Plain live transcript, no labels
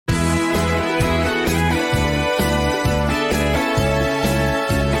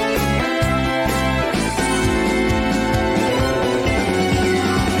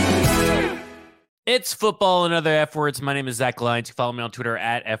It's football and other F words. My name is Zach Lyons. Follow me on Twitter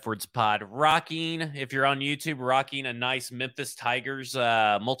at FWordsPod. Rocking, if you're on YouTube, rocking a nice Memphis Tigers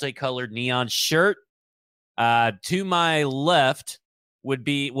multicolored neon shirt. To my left will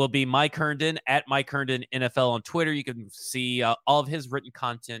be Mike Herndon at Mike Herndon NFL on Twitter. You can see all of his written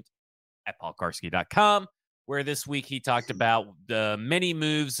content at paulkarski.com, where this week he talked about the many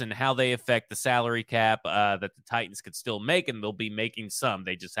moves and how they affect the salary cap that the Titans could still make, and they'll be making some.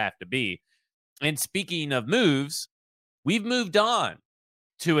 They just have to be. And speaking of moves, we've moved on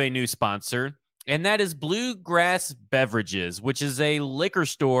to a new sponsor, and that is Bluegrass Beverages, which is a liquor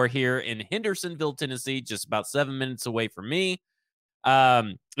store here in Hendersonville, Tennessee, just about 7 minutes away from me.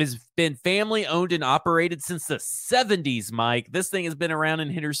 It's been family owned and operated since the 70s, Mike. This thing has been around in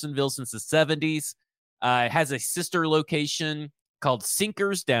Hendersonville since the 70s. It has a sister location called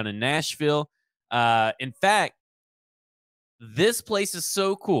Sinkers down in Nashville. In fact, this place is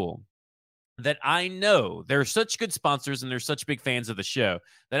so cool that I know they're such good sponsors and they're such big fans of the show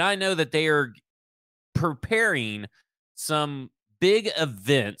that I know that they are preparing some big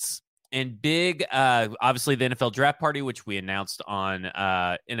events and big, obviously the NFL draft party, which we announced on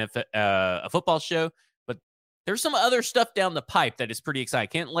NFL, a football show, but there's some other stuff down the pipe that is pretty exciting.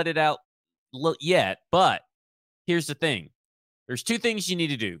 Can't let it out yet, but here's the thing. There's two things you need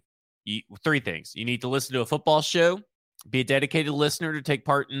to do. Three things. You need to listen to a football show, be a dedicated listener to take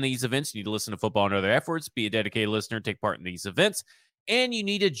part in these events. You need to listen to football and other efforts, be a dedicated listener to take part in these events, and you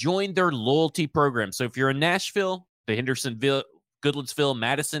need to join their loyalty program. So if you're in Nashville, the Hendersonville, Goodlettsville,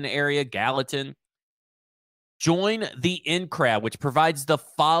 Madison area, Gallatin, join the In Crowd, which provides the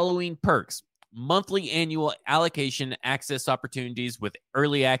following perks: monthly annual allocation access opportunities with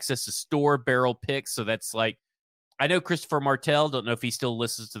early access to store barrel picks. So that's like, I know Christopher Martell, don't know if he still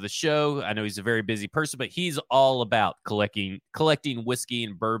listens to the show. I know he's a very busy person, but he's all about collecting whiskey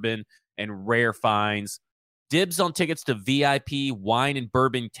and bourbon and rare finds. Dibs on tickets to VIP wine and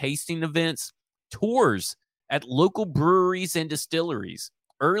bourbon tasting events, tours at local breweries and distilleries,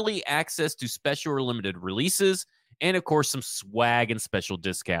 early access to special or limited releases, and of course, some swag and special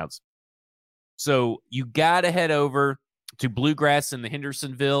discounts. So you got to head over to Bluegrass in the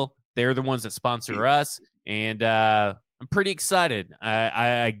Hendersonville. They're the ones that sponsor us. And I'm pretty excited.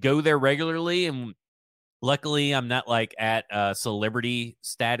 I go there regularly, and luckily I'm not like at celebrity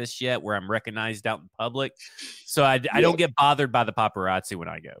status yet where I'm recognized out in public. So I don't get bothered by the paparazzi when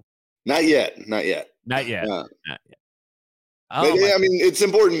I go. Not yet. Not yet. Oh, I mean, it's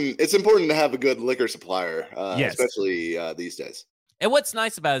important. It's important to have a good liquor supplier, yes, especially these days. And what's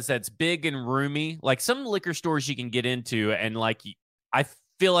nice about it is that it's big and roomy. Like some liquor stores you can get into, and like I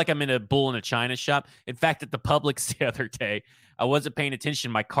feel like I'm in a bull in a china shop. In fact, at the Publix the other day, I wasn't paying attention.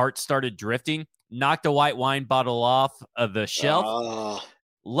 My cart started drifting, knocked a white wine bottle off of the shelf.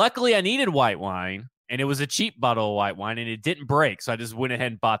 Luckily, I needed white wine, and it was a cheap bottle of white wine, and it didn't break. So I just went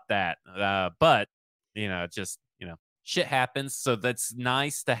ahead and bought that. But, shit happens. So that's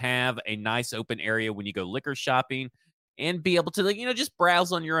nice to have a nice open area when you go liquor shopping and be able to, just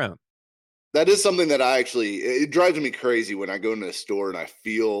browse on your own. That is something that it drives me crazy when I go into a store and I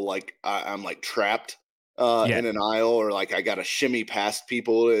feel like I'm like trapped in an aisle, or like I got to shimmy past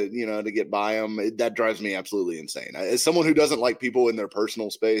people to get by them. That drives me absolutely insane. As someone who doesn't like people in their personal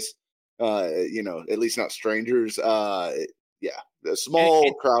space, at least not strangers. A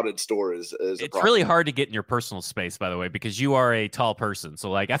small crowded store is it's really hard to get in your personal space, by the way, because you are a tall person. So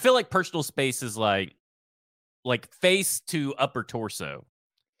like, I feel like personal space is like face to upper torso.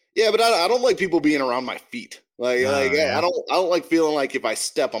 Yeah, but I don't like people being around my feet. I don't like feeling like if I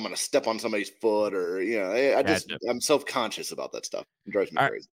step, I'm going to step on somebody's foot, or I'm self-conscious about that stuff. It drives me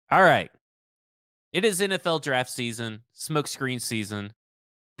crazy. All right, it is NFL draft season, smokescreen season.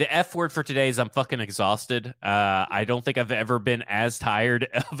 The F word for today is I'm fucking exhausted. I don't think I've ever been as tired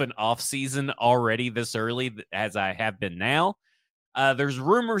of an off season already this early as I have been now. There's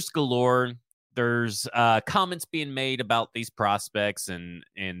rumors galore. There's comments being made about these prospects and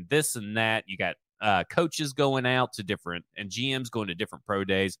this and that. You got coaches going out to different, and GMs going to different pro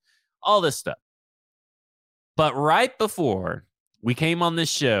days, all this stuff. But right before we came on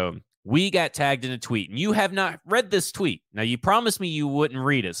this show, we got tagged in a tweet, and you have not read this tweet. Now, you promised me you wouldn't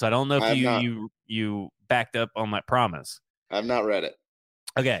read it, so I don't know if you backed up on that promise. I've not read it.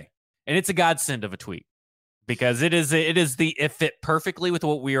 Okay, and it's a godsend of a tweet, because it fit perfectly with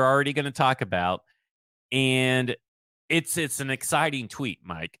what we are already going to talk about, and it's an exciting tweet,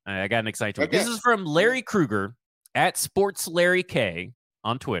 Mike. I got an exciting tweet. Okay. This is from Larry Kruger at Sports Larry K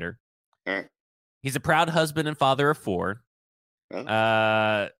on Twitter. All right. He's a proud husband and father of 4.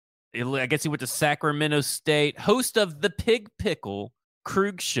 Oh. I guess he went to Sacramento State, host of the Pig Pickle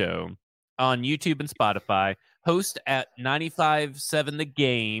Krug Show on YouTube and Spotify, host at 95.7 The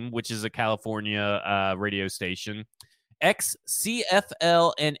Game, which is a California radio station,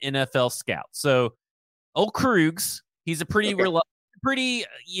 ex-CFL and NFL scout. So old Krugs, he's a pretty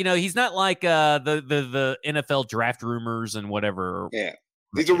he's not like the NFL draft rumors and whatever. Yeah,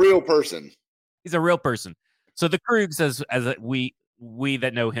 he's a real person. He's a real person. So the Krugs, as we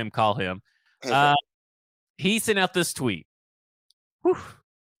that know him call him, he sent out this tweet. Whew.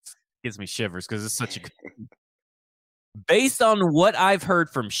 Gives me shivers because it's such a good based on what I've heard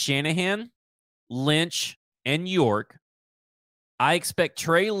from Shanahan, Lynch, and York, I expect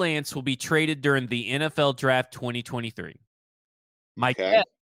Trey Lance will be traded during the NFL Draft 2023. My guess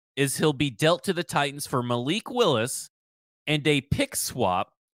is he'll be dealt to the Titans for Malik Willis and a pick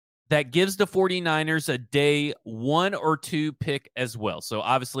swap that gives the 49ers a day 1 or 2 pick as well. So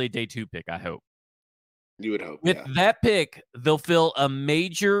obviously a day 2 pick, I hope. You would hope. With that pick, they'll fill a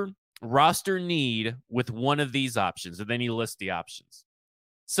major roster need with one of these options, and then he lists the options.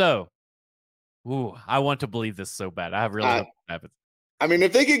 So, I want to believe this so bad. I really hope it happens. I mean,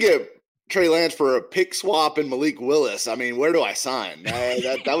 if they could get Trey Lance for a pick swap and Malik Willis, I mean, where do I sign?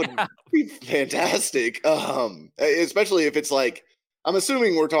 That would be fantastic. Especially if it's like, I'm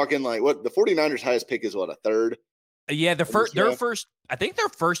assuming we're talking like what the 49ers highest pick is, what, a third? Yeah, their first, I think their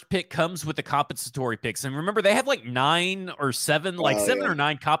first pick comes with the compensatory picks. And remember, they have like 9 or 7, seven or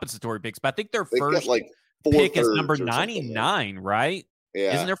 9 compensatory picks. But I think their first pick is number 99, right?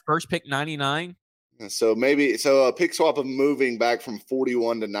 Yeah. Isn't their first pick 99? So maybe a pick swap of moving back from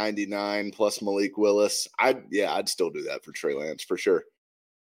 41 to 99 plus Malik Willis. I'd still do that for Trey Lance for sure.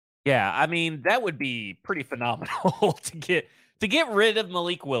 Yeah, I mean, that would be pretty phenomenal to get rid of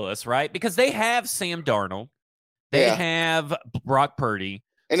Malik Willis, right? Because they have Sam Darnold. They have Brock Purdy.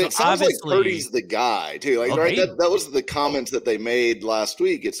 And it sounds like Purdy's the guy, too. Like, right? That was the comments that they made last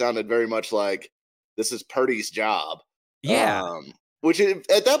week. It sounded very much like this is Purdy's job. Yeah. Which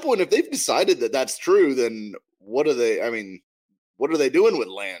at that point, if they've decided that that's true, then what are they doing with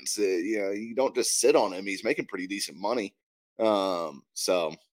Lance? You don't just sit on him. He's making pretty decent money.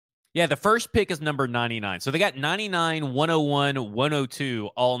 So. Yeah, the first pick is number 99. So they got 99, 101, 102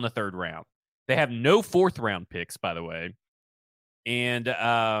 all in the third round. They have no 4th round picks, by the way. And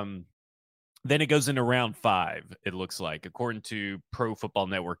then it goes into round 5, it looks like, according to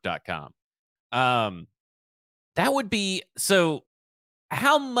ProFootballNetwork.com. That would be so.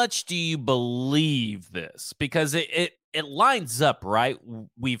 How much do you believe this? Because it lines up, right?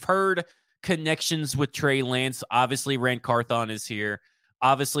 We've heard connections with Trey Lance. Obviously, Rand Carthon is here.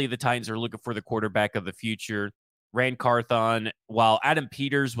 Obviously, the Titans are looking for the quarterback of the future. Rand Carthon, while Adam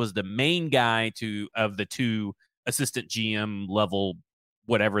Peters was the main guy of the 2 assistant GM level,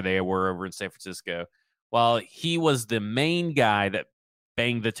 whatever they were over in San Francisco, while he was the main guy that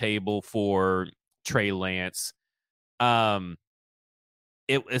banged the table for Trey Lance,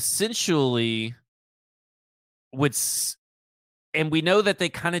 it essentially would, and we know that they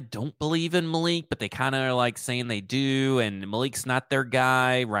kind of don't believe in Malik, but they kind of are like saying they do, and Malik's not their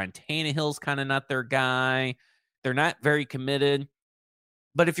guy. Ryan Tannehill's kind of not their guy. They're not very committed.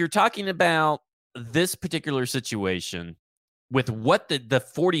 But if you're talking about this particular situation with what the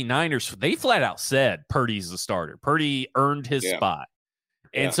 49ers, they flat out said Purdy's the starter. Purdy earned his spot.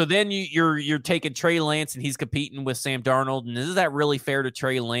 And so then you're taking Trey Lance and he's competing with Sam Darnold. And is that really fair to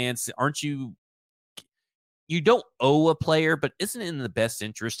Trey Lance? Aren't you don't owe a player, but isn't it in the best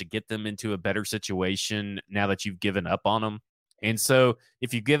interest to get them into a better situation now that you've given up on them? And so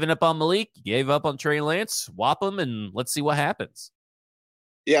if you've given up on Malik, you gave up on Trey Lance, swap them and let's see what happens.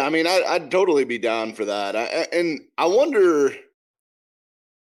 Yeah, I mean, I'd totally be down for that. I wonder,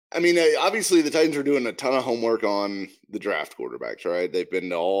 I mean, obviously the Titans are doing a ton of homework on the draft quarterbacks, right? They've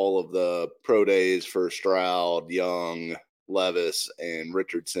been to all of the pro days for Stroud, Young, Levis, and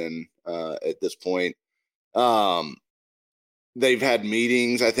Richardson at this point. They've had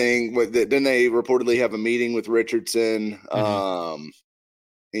meetings, I think. Didn't they reportedly have a meeting with Richardson? Mm-hmm.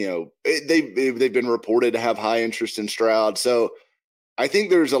 They've been reported to have high interest in Stroud. So I think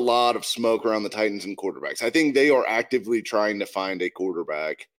there's a lot of smoke around the Titans and quarterbacks. I think they are actively trying to find a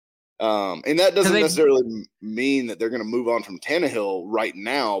quarterback. And that doesn't necessarily mean that they're going to move on from Tannehill right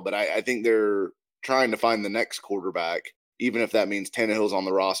now, but I think they're trying to find the next quarterback, even if that means Tannehill's on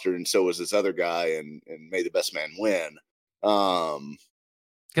the roster and so is this other guy, and may the best man win.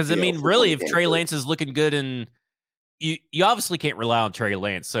 Because I mean, really, if Trey Lance is looking good, and you obviously can't rely on Trey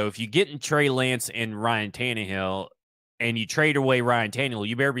Lance. So if you get in Trey Lance and Ryan Tannehill, and you trade away Ryan Tannehill,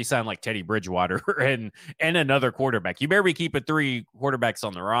 you better be signed like Teddy Bridgewater and another quarterback. You better be keeping 3 quarterbacks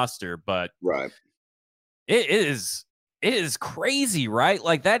on the roster. But right, it is crazy, right?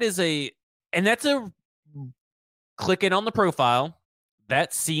 Like that is And that's clicking on the profile.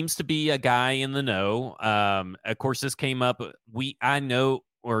 That seems to be a guy in the know. Of course, this came up. I know,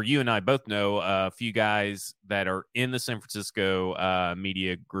 or you and I both know a few guys that are in the San Francisco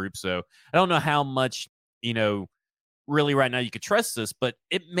media group. So I don't know how much, really right now you could trust this, but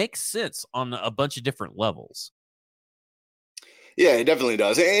it makes sense on a bunch of different levels. Yeah, it definitely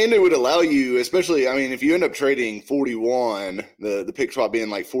does. And it would allow you, especially, I mean, if you end up trading 41, the pick swap being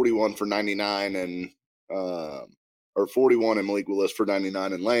like 41 for 99 and, or 41 and Malik Willis for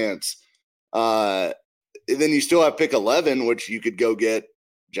 99 and Lance, then you still have pick 11, which you could go get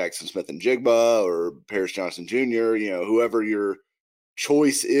Jackson Smith and Jigba or Paris Johnson Jr., whoever your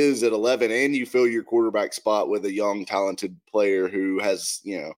choice is at 11, and you fill your quarterback spot with a young, talented player who has,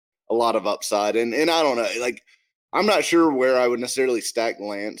 a lot of upside. And I don't know, like, I'm not sure where I would necessarily stack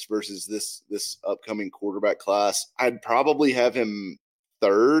Lance versus this upcoming quarterback class. I'd probably have him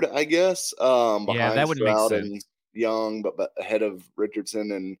third, I guess, behind that would make Stroud sense. and Young, but ahead of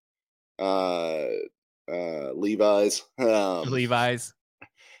Richardson and Levi's. Levi's.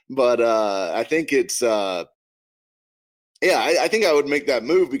 But I think it's I think I would make that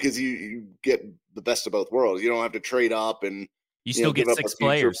move because you get the best of both worlds. You don't have to trade up and you still get give up 6 a future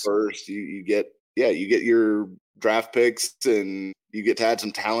players first. You get your draft picks and you get to add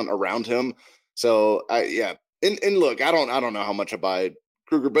some talent around him. So and look, I don't know how much I buy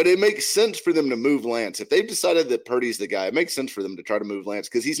Kruger, but it makes sense for them to move Lance. If they've decided that Purdy's the guy, it makes sense for them to try to move Lance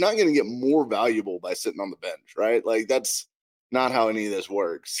because he's not going to get more valuable by sitting on the bench, right? Like that's not how any of this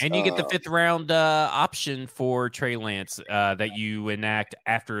works. And you get the 5th round option for Trey Lance that you enact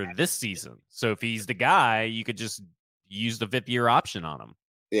after this season. So if he's the guy, you could just use the 5th year option on him.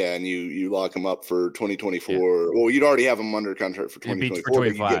 Yeah, and you lock him up for 2024. Yeah. Well, you'd already have him under contract for 2024, but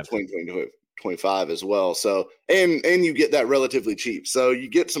you get 2025 as well. So and you get that relatively cheap. So you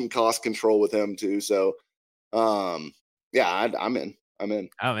get some cost control with him too. So I'm in.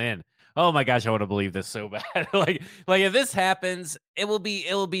 Oh man. Oh my gosh, I want to believe this so bad. like if this happens, it will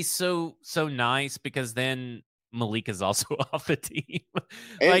be so nice because then Malik is also off the team.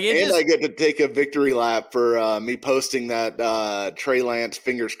 And I get to take a victory lap for me posting that Trey Lance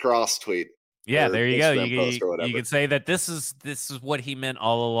fingers crossed tweet. Yeah, there you go. You can say that this is what he meant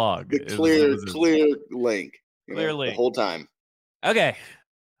all along. The clear link. Clear link. The whole time. Okay.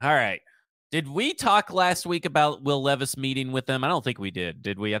 All right. Did we talk last week about Will Levis meeting with them? I don't think we did.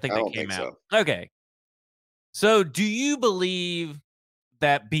 Did we? I think that came out. So. Okay. So do you believe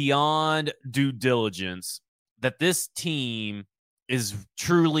that beyond due diligence, that this team is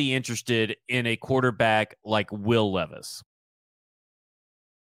truly interested in a quarterback like Will Levis?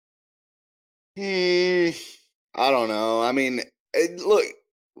 I don't know. I mean, look,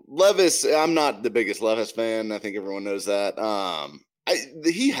 Levis, I'm not the biggest Levis fan. I think everyone knows that.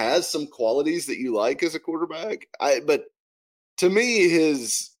 He has some qualities that you like as a quarterback. But to me,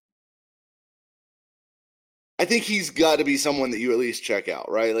 I think he's got to be someone that you at least check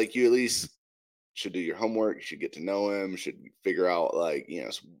out, right? Like you at least should do your homework. You should get to know him. Should figure out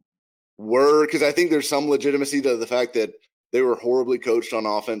because I think there's some legitimacy to the fact that they were horribly coached on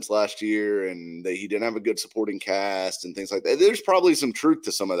offense last year and he didn't have a good supporting cast and things like that. There's probably some truth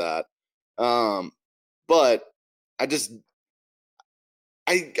to some of that. But I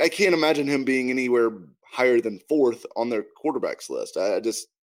can't imagine him being anywhere higher than 4th on their quarterbacks list. I just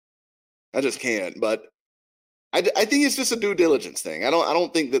can't. But I think it's just a due diligence thing. I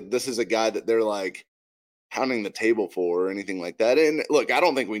don't think that this is a guy that they're like pounding the table for or anything like that. And look, I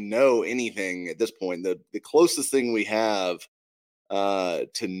don't think we know anything at this point. The closest thing we have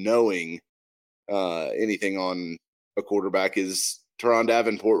to knowing anything on a quarterback is Teron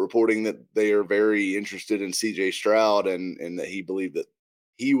Davenport reporting that they are very interested in CJ Stroud and that he believed that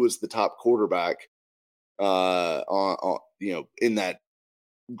he was the top quarterback on in that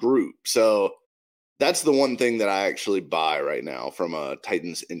group. So that's the one thing that I actually buy right now from a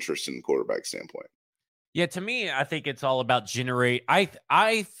Titans interest in quarterback standpoint. Yeah, to me, I think it's all about generate.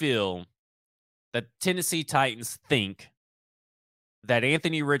 I feel that Tennessee Titans think that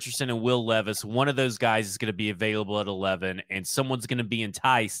Anthony Richardson and Will Levis, one of those guys is going to be available at 11, and someone's going to be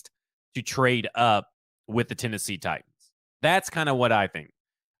enticed to trade up with the Tennessee Titans. That's kind of what I think.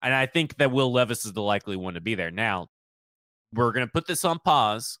 And I think that Will Levis is the likely one to be there. Now, we're going to put this on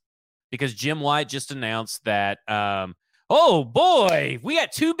pause because Jim White just announced that oh boy, we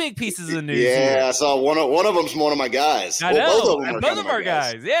got 2 big pieces of news here. Yeah, I saw one of them's one of my guys. I know. Both of our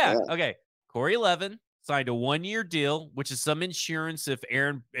guys. Yeah. Okay. Corey Levin signed a 1-year deal, which is some insurance if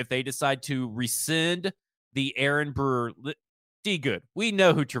they decide to rescind the Aaron Brewer. D good. We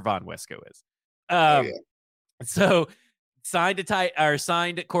know who Trevon Wesco is. So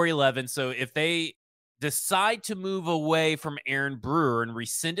signed Corey Levin. So if they decide to move away from Aaron Brewer and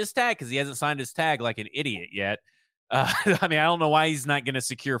rescind his tag, because he hasn't signed his tag like an idiot yet. I mean, I don't know why he's not going to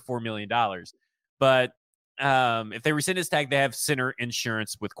secure $4 million. But if they rescind his tag, they have center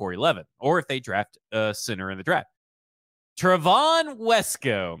insurance with Corey Levin, or if they draft a center in the draft. Trevon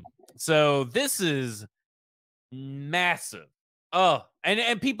Wesco. So this is massive. Oh,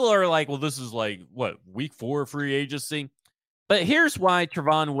 and people are like, well, this is like, what, week 4 free agency? But here's why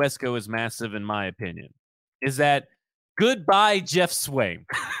Trevon Wesco is massive, in my opinion, is that goodbye, Jeff Swaim.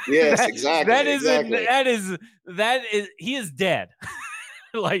 Yes, exactly. That is, he is dead.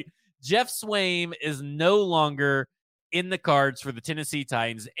 Like, Jeff Swaim is no longer in the cards for the Tennessee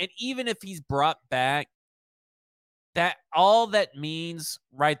Titans. And even if he's brought back, that all that means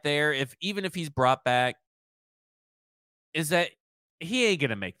right there, even if he's brought back, is that he ain't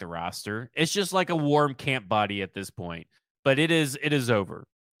gonna make the roster. It's just like a warm camp body at this point. But it is over.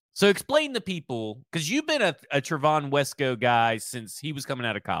 So explain to people, because you've been a Trevon Wesco guy since he was coming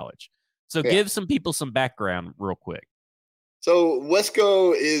out of college. So give some people some background real quick. So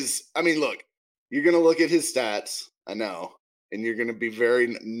Wesco is, I mean, look, you're going to look at his stats, I know, and you're going to be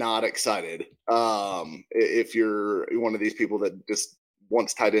very not excited if you're one of these people that just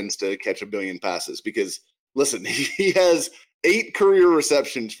wants tight ends to catch a billion passes. Because, listen, he has 8 career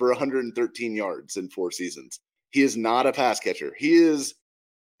receptions for 113 yards in 4 seasons. He is not a pass catcher. He is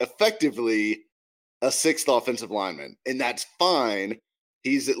effectively a 6th offensive lineman, and that's fine.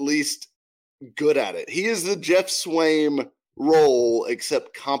 He's at least good at it. He is the Jeff Swaim role,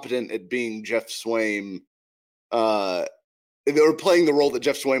 except competent at being Jeff Swaim. They were playing the role that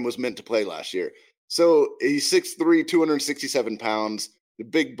Jeff Swaim was meant to play last year. So he's 6'3", 267 pounds, the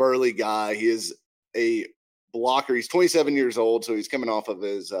big burly guy. He is a blocker. He's 27 years old, so he's coming off of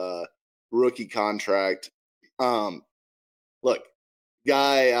his rookie contract. Look,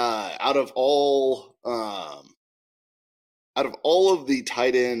 guy, out of all of the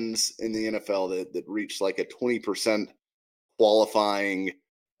tight ends in the NFL that reached like a 20% qualifying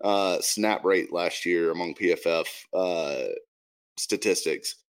snap rate last year among PFF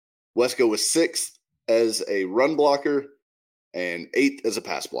statistics, Wesco was 6th as a run blocker and 8th as a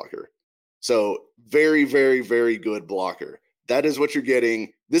pass blocker. So very, very, very good blocker. That is what you're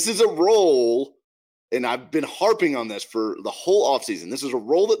getting. This is a role, and I've been harping on this for the whole offseason. This is a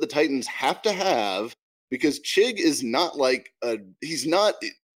role that the Titans have to have, because Chig is not like he's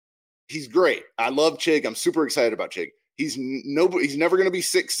great. I love Chig. I'm super excited about Chig. He's never going to be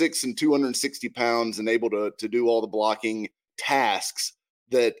 6'6" and 260 pounds and able to do all the blocking tasks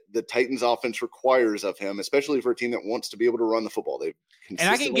that the Titans offense requires of him, especially for a team that wants to be able to run the football. And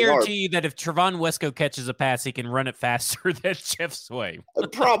I can guarantee you that if Trevon Wesco catches a pass, he can run it faster than Jeff Swaim.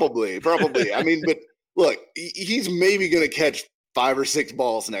 Probably. I mean, but look, he's maybe going to catch 5 or 6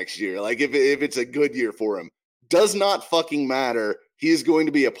 balls next year. Like if it's a good year for him, does not fucking matter. He is going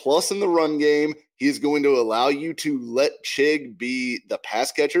to be a plus in the run game. He is going to allow you to let Chig be the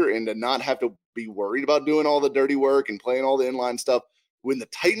pass catcher and to not have to be worried about doing all the dirty work and playing all the inline stuff. When the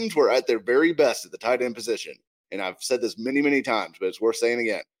Titans were at their very best at the tight end position, and I've said this many, many times, but it's worth saying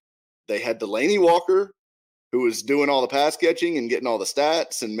again, they had Delaney Walker, who was doing all the pass catching and getting all the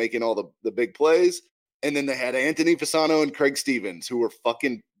stats and making all the big plays. And then they had Anthony Fasano and Craig Stevens, who were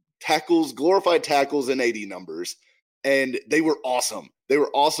fucking tackles, glorified tackles in 80 numbers. And they were awesome. They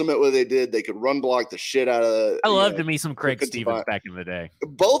were awesome at what they did. They could run block the shit out of. I loved me some Craig Stevens back in the day.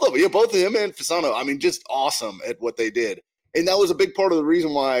 Both of him and Fasano. I mean, just awesome at what they did. And that was a big part of the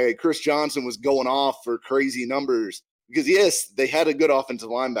reason why Chris Johnson was going off for crazy numbers. Because, yes, they had a good offensive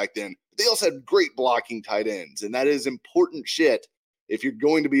line back then. But they also had great blocking tight ends. And that is important shit if you're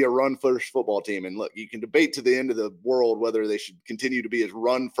going to be a run-first football team. And, look, you can debate to the end of the world whether they should continue to be as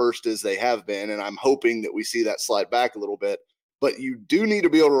run-first as they have been. And I'm hoping that we see that slide back a little bit. But you do need to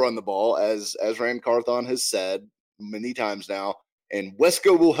be able to run the ball, as Rand Carthon has said many times now. And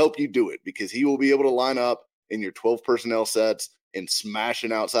Wesco will help you do it because he will be able to line up in your 12 personnel sets and smash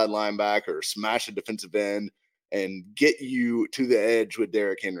an outside linebacker, smash a defensive end, and get you to the edge with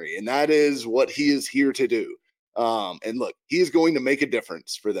Derrick Henry. And that is what he is here to do. And look, he is going to make a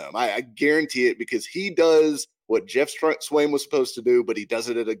difference for them. I guarantee it, because he does what Jeff Swaim was supposed to do, but he does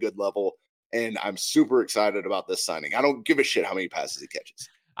it at a good level. And I'm super excited about this signing. I don't give a shit how many passes he catches.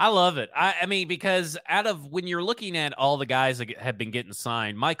 I love it. I mean, because when you're looking at all the guys that have been getting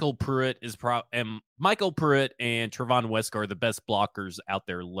signed, Michael Pruitt and Trevon Wesco are the best blockers out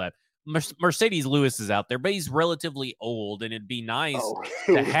there left. Mercedes Lewis is out there, but he's relatively old, and it'd be nice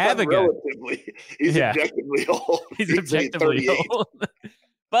to have a guy. He's objectively old. He's objectively old.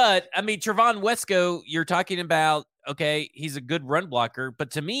 But I mean, Trevon Wesco, you're talking about okay, he's a good run blocker,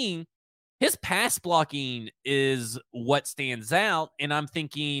 but to me, his pass blocking is what stands out. And I'm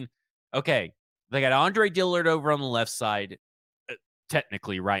thinking, okay, they got Andre Dillard over on the left side,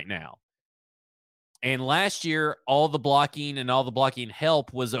 technically right now. And last year, all the blocking and all the blocking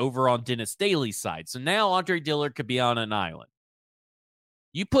help was over on Dennis Daly's side. So now Andre Dillard could be on an island.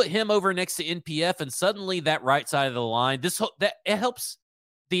 You put him over next to NPF, and suddenly that right side of the line, that it helps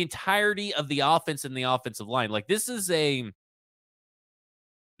the entirety of the offense and the offensive line. Like this is a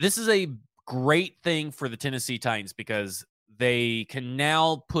great thing for the Tennessee Titans because they can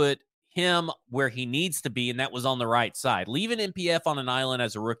now put him where he needs to be, and that was on the right side. Leaving NPF on an island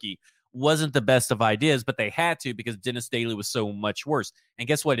as a rookie wasn't the best of ideas, but they had to because Dennis Daly was so much worse. And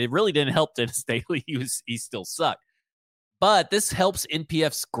guess what? It really didn't help Dennis Daly. He still sucked. But this helps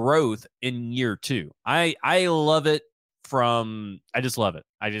NPF's growth in year 2. I love it I just love it.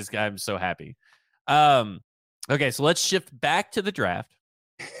 I'm so happy. Okay, so let's shift back to the draft.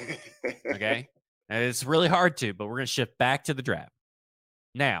 Okay. And it's really hard to, but we're going to shift back to the draft.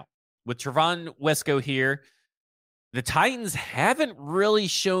 Now, with Trevon Wesco here, the Titans haven't really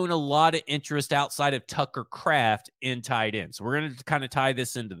shown a lot of interest outside of Tucker Kraft in tight ends. So we're going to kind of tie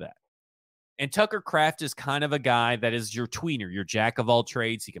this into that. And Tucker Kraft is kind of a guy that is your tweener, your jack of all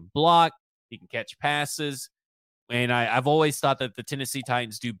trades. He can block, he can catch passes. And I've always thought that the Tennessee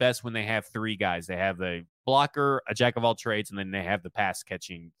Titans do best when they have 3 guys. They have the blocker, a jack of all trades, and then they have the pass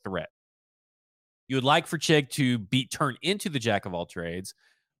catching threat. You would like for Chig to turn into the jack of all trades,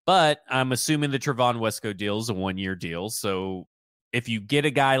 but I'm assuming the Trevon Wesco deal is a 1-year deal. So if you get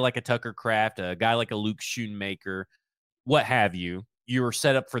a guy like a Tucker Kraft, a guy like a Luke Schoonmaker, what have you, you're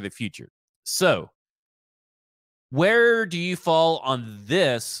set up for the future. So where do you fall on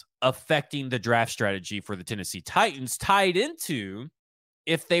this affecting the draft strategy for the Tennessee Titans, tied into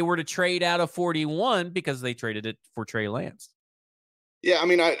if they were to trade out of 41 because they traded it for Trey Lance? Yeah, I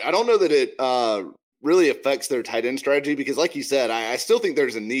mean, I don't know that it really affects their tight end strategy because, like you said, I still think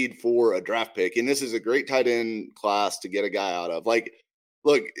there's a need for a draft pick, and this is a great tight end class to get a guy out of. Like,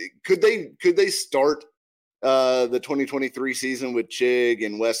 look, could they start the 2023 season with Chig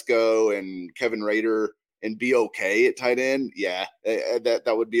and Wesco and Kevin Rader and be okay at tight end? Yeah,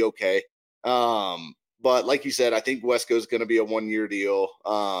 that would be okay. But like you said, I think Wesco is going to be a 1-year deal,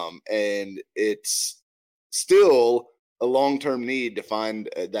 and it's still a long-term need to find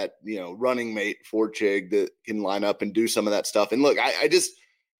that running mate for Chig that can line up and do some of that stuff. And look, I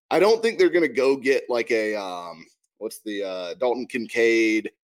don't think they're going to go get like a Dalton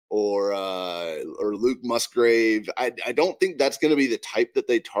Kincaid or Luke Musgrave. I don't think that's going to be the type that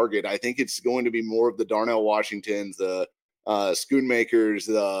they target. I think it's going to be more of the Darnell Washingtons, the Schoonmakers,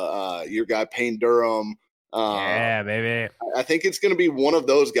 your guy Payne Durham. Yeah, baby. I think it's going to be one of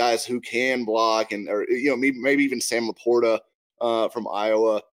those guys who can block, or maybe even Sam Laporta from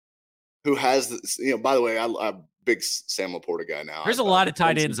Iowa, who has this. By the way, I'm a big Sam Laporta guy now. There's a lot of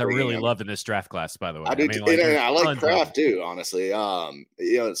tight ends I really love in this draft class, by the way. I like Kraft too, honestly.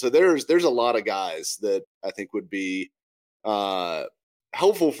 So there's a lot of guys that I think would be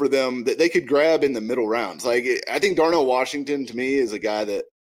helpful for them that they could grab in the middle rounds. Like, I think Darnell Washington to me is a guy that,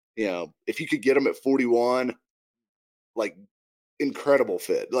 if you could get him at 41, like, incredible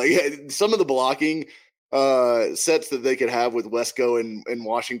fit. Like, some of the blocking sets that they could have with Wesco and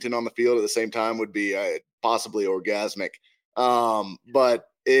Washington on the field at the same time would be possibly orgasmic. But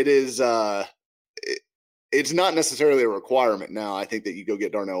it is it's not necessarily a requirement now. I think that you go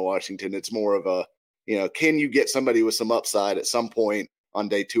get Darnell Washington. It's more of a, can you get somebody with some upside at some point on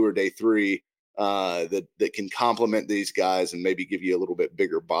day 2 or day 3 that can complement these guys and maybe give you a little bit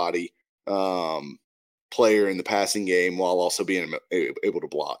bigger body player in the passing game while also being able to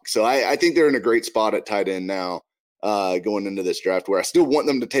block. So I think they're in a great spot at tight end now going into this draft, where I still want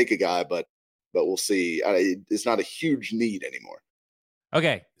them to take a guy, but we'll see. It's not a huge need anymore.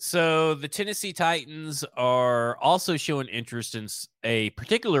 Okay, so the Tennessee Titans are also showing interest in a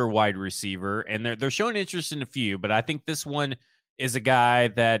particular wide receiver, and they're showing interest in a few, but I think this one is a guy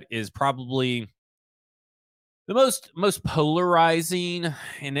that is probably the most polarizing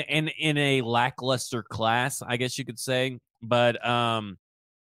in a lackluster class, I guess you could say. But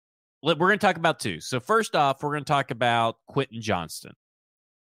we're going to talk about 2. So first off, we're going to talk about Quentin Johnston.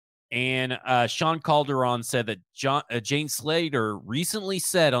 And Sean Calderon said that Jane Slater recently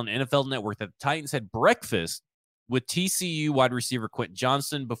said on NFL Network that the Titans had breakfast with TCU wide receiver Quentin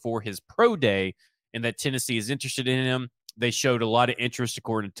Johnston before his pro day, and that Tennessee is interested in him. They showed a lot of interest,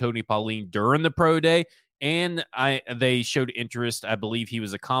 according to Tony Pauline, during the pro day, and they showed interest. I believe he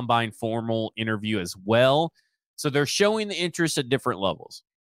was a combine formal interview as well. So they're showing the interest at different levels.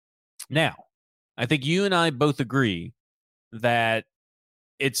 Now, I think you and I both agree that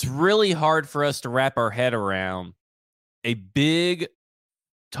it's really hard for us to wrap our head around a big,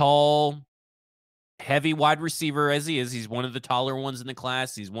 tall, heavy wide receiver as he is. He's one of the taller ones in the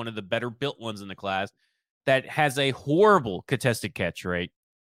class. He's one of the better built ones in the class that has a horrible contested catch rate,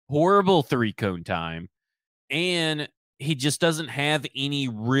 horrible 3-cone time, and he just doesn't have any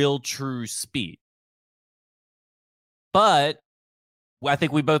real true speed. But I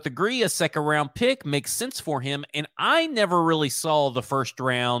think we both agree a second round pick makes sense for him. And I never really saw the first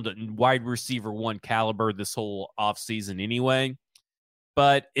round wide receiver one caliber this whole offseason anyway.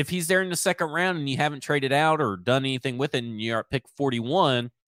 But if he's there in the second round and you haven't traded out or done anything with it and you're at pick 41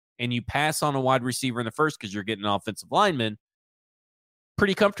 and you pass on a wide receiver in the first because you're getting an offensive lineman,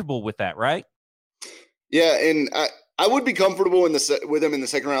 pretty comfortable with that, right? Yeah, and I would be comfortable with him in the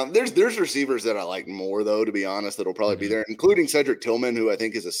second round. There's receivers that I like more, though, to be honest, that'll probably be there, including Cedric Tillman, who I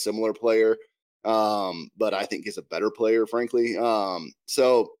think is a similar player, but I think is a better player, frankly.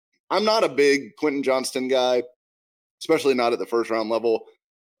 So I'm not a big Quentin Johnston guy, especially not at the first round level.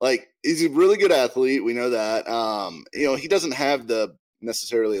 Like, he's a really good athlete. We know that. He doesn't have the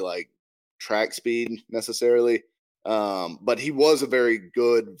necessarily like track speed necessarily, but he was a very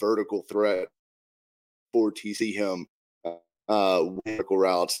good vertical threat for TC him vertical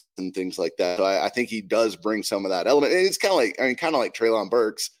routes and things like that. So I think he does bring some of that element. And it's kind of like Treylon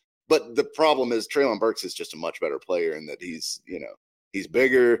Burks, but the problem is Treylon Burks is just a much better player in that he's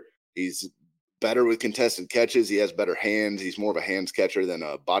bigger, he's better with contested catches, he has better hands, he's more of a hands catcher than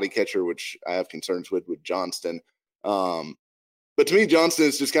a body catcher, which I have concerns with Johnston. But to me, Johnston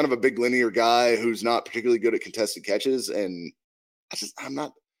is just kind of a big linear guy who's not particularly good at contested catches, and I'm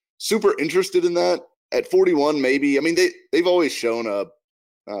not super interested in that. At 41, maybe. I mean, they've always shown a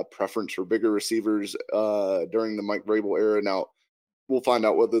preference for bigger receivers during the Mike Vrabel era. Now, we'll find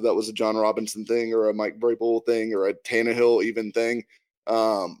out whether that was a John Robinson thing or a Mike Vrabel thing or a Tannehill even thing.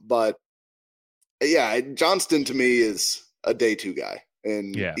 But yeah, Johnston to me is a day two guy,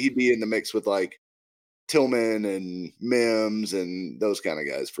 and he'd be in the mix with like Tillman and Mims and those kind of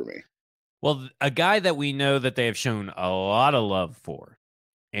guys for me. Well, a guy that we know that they have shown a lot of love for,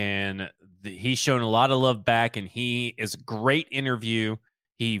 and he's shown a lot of love back, and he is a great interview.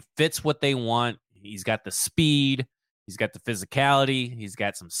 He fits what they want. He's got the speed. He's got the physicality. He's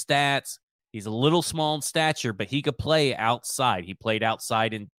got some stats. He's a little small in stature, but he could play outside. He played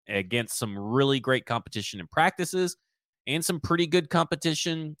outside against some really great competition in practices and some pretty good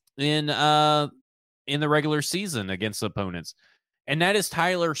competition in the regular season against opponents. And that is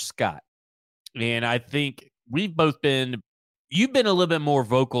Tyler Scott. And I think you've been a little bit more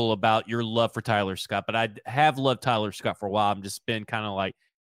vocal about your love for Tyler Scott, but I have loved Tyler Scott for a while. I'm just been kind of like,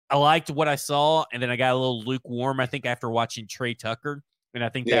 I liked what I saw, and then I got a little lukewarm, I think, after watching Trey Tucker. And I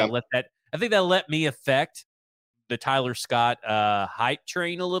think that let me affect the Tyler Scott hype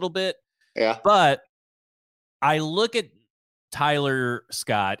train a little bit. Yeah. But I look at Tyler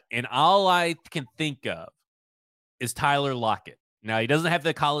Scott, and all I can think of is Tyler Lockett. Now, he doesn't have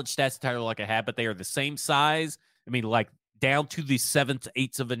the college stats Tyler Lockett had, but they are the same size. I mean, like, down to the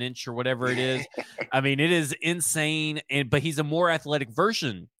 7/8 of an inch or whatever it is. I mean, it is insane. But he's a more athletic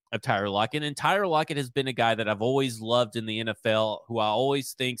version of Tyler Lockett. And Tyler Lockett has been a guy that I've always loved in the NFL, who I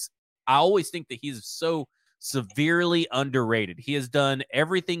always think that he's so severely underrated. He has done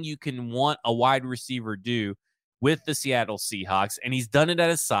everything you can want a wide receiver do with the Seattle Seahawks. And he's done it at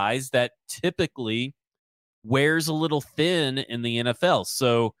a size that typically wears a little thin in the NFL.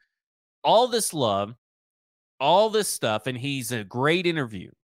 So all this love, all this stuff, and he's a great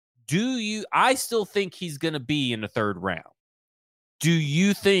interview. I still think he's going to be in the third round. Do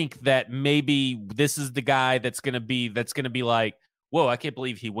you think that maybe this is the guy that's going to be like, whoa, I can't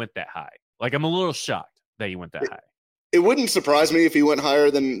believe he went that high? Like, I'm a little shocked that he went that high. It wouldn't surprise me if he went higher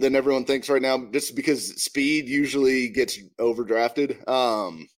than everyone thinks right now, just because speed usually gets overdrafted.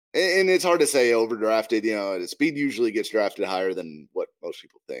 And it's hard to say overdrafted. Speed usually gets drafted higher than what most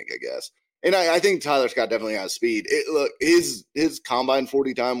people think, I guess. And I think Tyler Scott definitely has speed. Look, his combine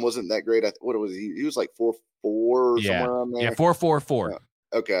 40 time wasn't that great. What was he? He was like 4.4 or somewhere around there. Yeah, 4.44.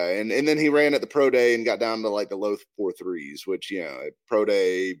 Okay, and then he ran at the pro day and got down to like the low 4.3s, which pro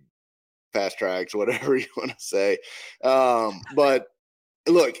day, fast tracks, whatever you want to say. But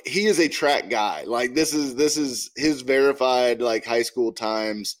look, he is a track guy. Like this is his verified like high school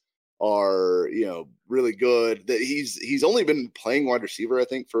times are really good. That he's only been playing wide receiver, I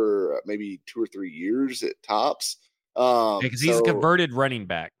think, for maybe 2 or 3 years at tops. Because he's a converted running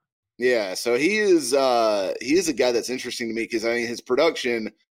back. Yeah, so he is a guy that's interesting to me because I mean his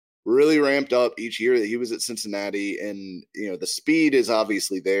production really ramped up each year that he was at Cincinnati, and the speed is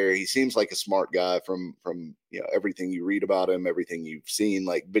obviously there. He seems like a smart guy from everything you read about him, everything you've seen,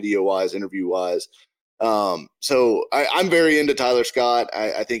 like video wise, interview wise. So I'm very into Tyler Scott.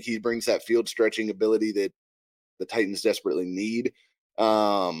 I think he brings that field stretching ability that the Titans desperately need.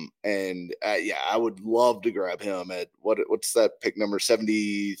 And yeah, I would love to grab him at what's that pick number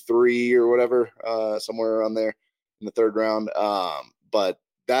 73 or whatever, somewhere around there in the third round. But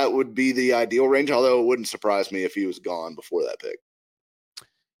that would be the ideal range, although it wouldn't surprise me if he was gone before that pick.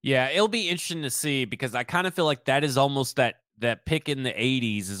 Yeah, it'll be interesting to see because I kind of feel like that is almost that pick in the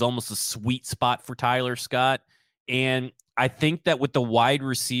 80s is almost a sweet spot for Tyler Scott. And I think that with the wide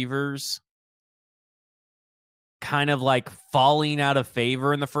receivers kind of like falling out of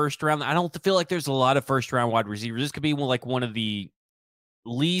favor in the first round, I don't feel like there's a lot of first round wide receivers. This could be like one of the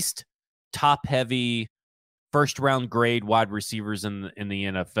least top heavy first round grade wide receivers in the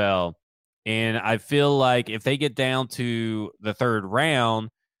NFL. And I feel like if they get down to the third round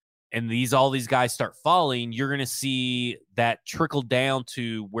and all these guys start falling, you're going to see that trickle down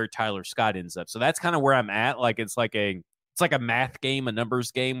to where Tyler Scott ends up. So that's kind of where I'm at. Like it's like a math game, a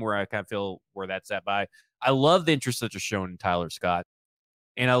numbers game where I kind of feel where that's at by. I love the interest that they're showing in Tyler Scott.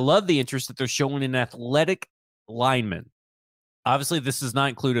 And I love the interest that they're showing in athletic linemen. Obviously, this does not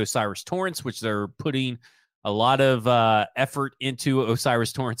include Osiris Torrance, which they're putting a lot of effort into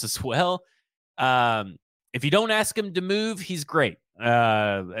Osiris Torrance as well. If you don't ask him to move, he's great.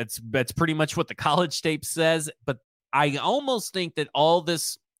 That's pretty much what the college tape says. But I almost think that all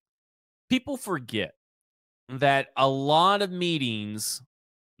this, people forget that a lot of meetings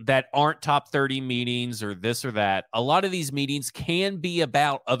that aren't top 30 meetings or this or that, a lot of these meetings can be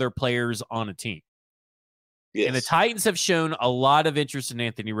about other players on a team. Yes. And the Titans have shown a lot of interest in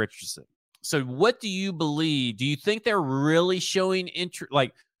Anthony Richardson. So what do you believe? Do you think they're really showing interest?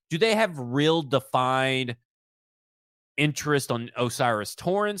 Like, do they have real defined interest on Osiris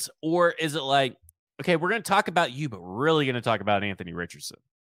Torrance? Or is it like, okay, we're going to talk about you, but we're really going to talk about Anthony Richardson?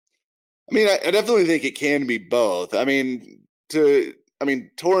 I mean, I definitely think it can be both. I mean,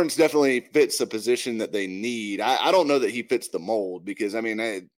 Torrance definitely fits a position that they need. I don't know that he fits the mold because, I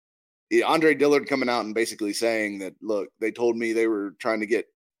mean, Andre Dillard coming out and basically saying that, look, they told me they were trying to get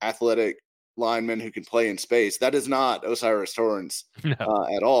athletic linemen who can play in space. That is not Osiris Torrance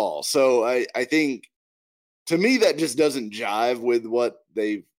at all. So I think, to me, that just doesn't jive with what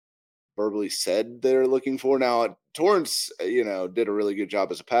they've verbally said they're looking for. Now, Torrance, did a really good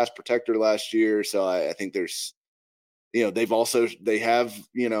job as a pass protector last year. So I think there's, they have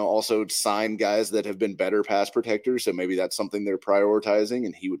also signed guys that have been better pass protectors. So maybe that's something they're prioritizing,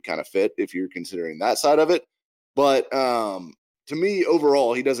 and he would kind of fit if you're considering that side of it. But to me,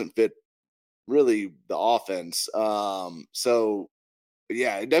 overall, he doesn't fit really the offense. So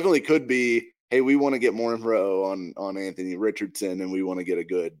yeah, it definitely could be, hey, we want to get more info on Anthony Richardson, and we want to get a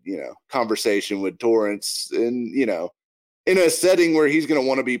good, conversation with Torrance, and, in a setting where he's going to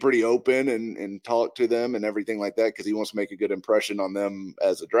want to be pretty open and talk to them and everything like that, because he wants to make a good impression on them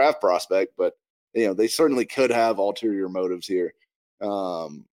as a draft prospect. But, they certainly could have ulterior motives here,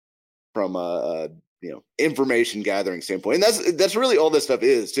 from a information gathering standpoint. And that's really all this stuff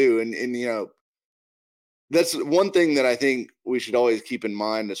is too. And that's one thing that I think we should always keep in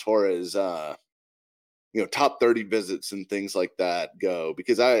mind as far as, top 30 visits and things like that go,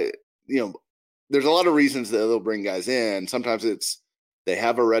 because there's a lot of reasons that they'll bring guys in. Sometimes it's they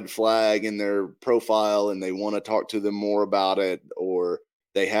have a red flag in their profile and they want to talk to them more about it, or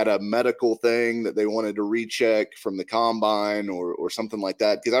they had a medical thing that they wanted to recheck from the combine or something like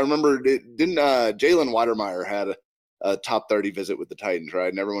that. Because I remember, didn't Jalen Weidermeyer had a top 30 visit with the Titans, right?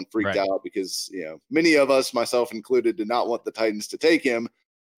 And everyone freaked out because, many of us, myself included, did not want the Titans to take him.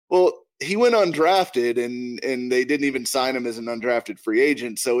 Well, he went undrafted, and they didn't even sign him as an undrafted free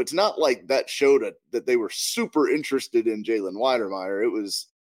agent. So it's not like that showed that they were super interested in Jalen Weidermeyer. It was,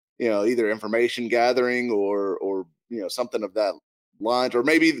 either information gathering or something of that lines, or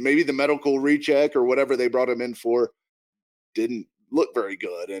maybe the medical recheck or whatever they brought him in for didn't look very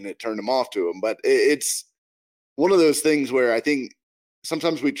good, and it turned him off to him. But it's one of those things where I think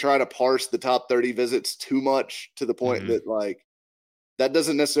sometimes we try to parse the top 30 visits too much, to the point that, like, that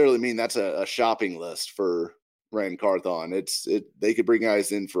doesn't necessarily mean that's a shopping list for Rand Carthon. They could bring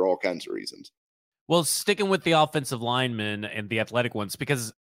guys in for all kinds of reasons. Well, sticking with the offensive linemen and the athletic ones,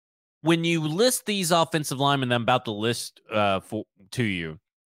 because when you list these offensive linemen that I'm about to list to you,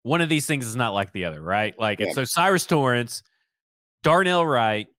 one of these things is not like the other, right? Like, it's Osiris Torrance, Darnell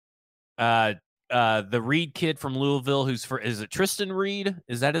Wright, the Reed kid from Louisville, is it Tristan Reed?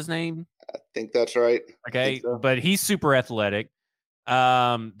 Is that his name? I think that's right. Okay, so. But he's super athletic.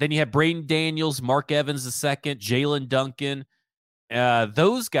 Then you have Braden Daniels, Mark Evans II, Jalen Duncan.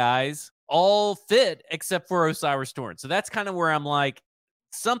 Those guys all fit except for Osiris Torrance. So that's kind of where I'm like,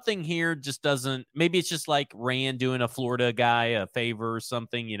 something here just doesn't. Maybe it's just like Rand doing a Florida guy a favor or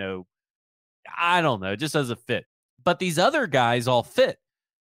something. I don't know. It just doesn't fit. But these other guys all fit.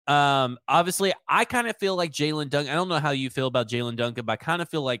 Obviously, I kind of feel like Jalen Duncan. I don't know how you feel about Jalen Duncan, but I kind of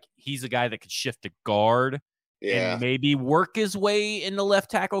feel like he's a guy that could shift to guard and maybe work his way in the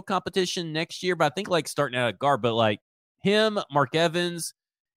left tackle competition next year. But I think like starting out at guard, but like him, Mark Evans,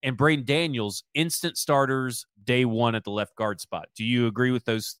 and Braden Daniels, instant starters day one at the left guard spot. Do you agree with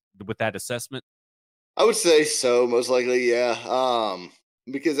that assessment? I would say so, most likely, yeah.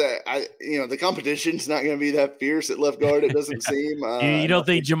 Because I the competition's not going to be that fierce at left guard. It doesn't seem. You don't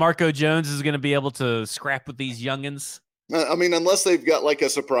think Jamarco Jones is going to be able to scrap with these youngins? I mean, unless they've got like a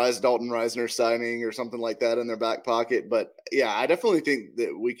surprise Dalton Reisner signing or something like that in their back pocket. But yeah, I definitely think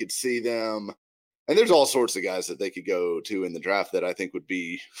that we could see them. And there's all sorts of guys that they could go to in the draft that I think would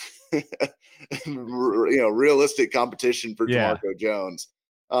be, realistic competition for Jamarco Jones.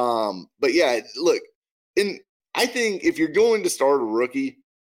 But yeah, look, I think if you're going to start a rookie,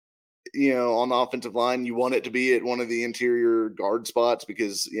 on the offensive line, you want it to be at one of the interior guard spots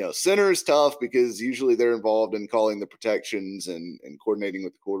because, center is tough because usually they're involved in calling the protections and coordinating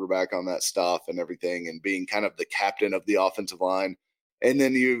with the quarterback on that stuff and everything and being kind of the captain of the offensive line. And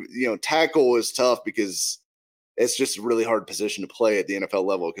then tackle is tough because it's just a really hard position to play at the NFL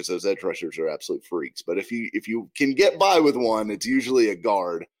level because those edge rushers are absolute freaks. But if you can get by with one, it's usually a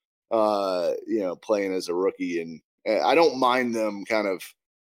guard, playing as a rookie. And I don't mind them kind of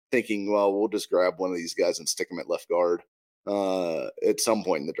thinking, well, we'll just grab one of these guys and stick them at left guard at some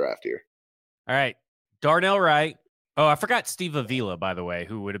point in the draft here. All right. Darnell Wright. Oh, I forgot Steve Avila, by the way,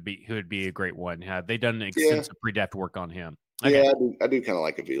 who would be a great one. They've done extensive pre-draft work on him. Okay. Yeah, I do kind of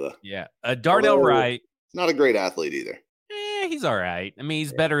like Avila. Yeah. Darnell Wright. Not a great athlete either. He's all right. I mean,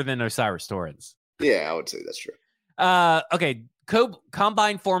 he's better than Osiris Torrance. Yeah, I would say that's true. Okay.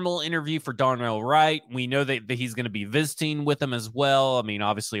 Combine formal interview for Darnell Wright. We know that he's going to be visiting with them as well. I mean,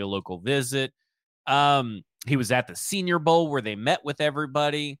 obviously a local visit. He was at the Senior Bowl where they met with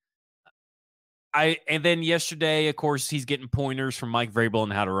everybody. And then yesterday, of course, he's getting pointers from Mike Vrabel on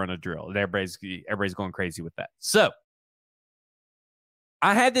how to run a drill. And everybody's going crazy with that. So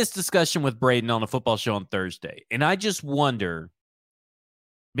I had this discussion with Braden on a football show on Thursday, and I just wonder,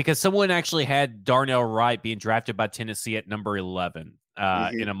 because someone actually had Darnell Wright being drafted by Tennessee at number 11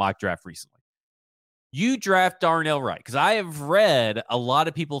 in a mock draft recently. You draft Darnell Wright, because I have read a lot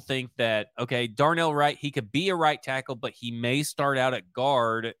of people think that, okay, Darnell Wright, he could be a right tackle, but he may start out at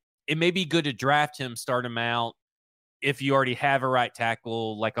guard. It may be good to draft him, start him out if you already have a right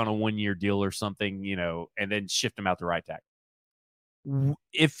tackle, like on a one-year deal or something, and then shift him out to right tackle.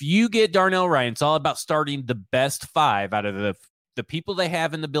 If you get Darnell Wright, it's all about starting the best five out of the people they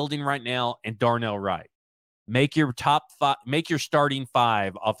have in the building right now and Darnell Wright. Make your top five, make your starting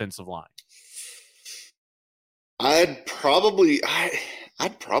five offensive line. I'd probably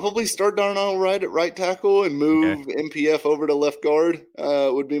start Darnell Wright at right tackle and move MPF over to left guard,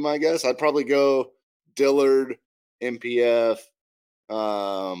 would be my guess. I'd probably go Dillard, MPF,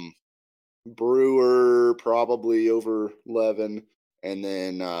 Brewer probably over Levin, and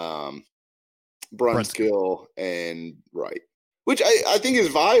then Brunskill and Wright, which I think is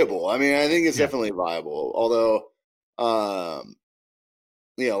viable. I mean, I think it's definitely viable. Although,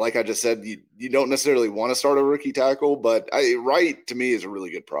 like I just said, you don't necessarily want to start a rookie tackle, but Wright to me is a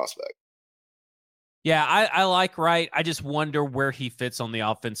really good prospect. Yeah, I like Wright. I just wonder where he fits on the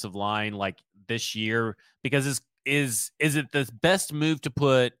offensive line like this year, because is it the best move to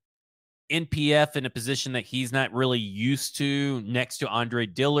put NPF in a position that he's not really used to next to Andre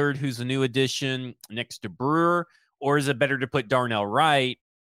Dillard, who's a new addition, next to Brewer? Or is it better to put Darnell Wright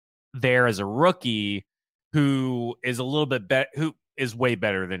there as a rookie who is a little bit better, who is way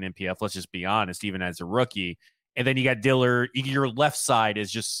better than NPF, let's just be honest, even as a rookie. And then you got Dillard, your left side is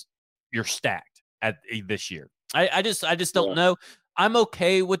just, you're stacked at this year. I just don't know. I'm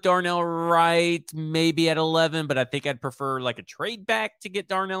okay with Darnell Wright maybe at 11, but I think I'd prefer like a trade back to get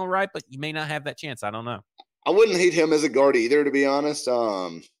Darnell Wright, but you may not have that chance. I don't know. I wouldn't hate him as a guard either, to be honest.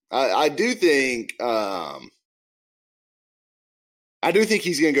 I do think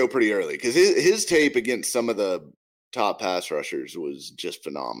he's going to go pretty early because his tape against some of the top pass rushers was just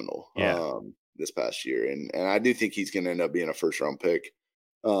phenomenal this past year. And I do think he's going to end up being a first round pick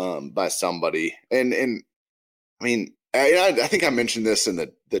by somebody. And I mean, I think I mentioned this in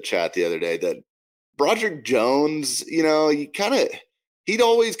the chat the other day that Broderick Jones, you kind of he'd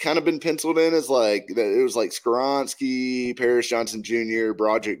always kind of been penciled in as like, it was like Skoronski, Paris Johnson Jr.,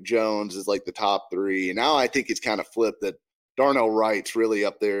 Broderick Jones is like the top three. And now I think it's kind of flipped that Darnell Wright's really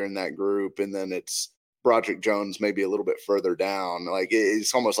up there in that group. And then it's Broderick Jones maybe a little bit further down. Like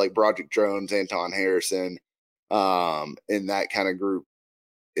it's almost like Broderick Jones, Anton Harrison, in that kind of group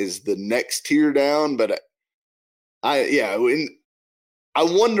is the next tier down. But I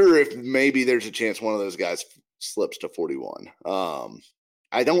wonder if maybe there's a chance one of those guys slips to 41.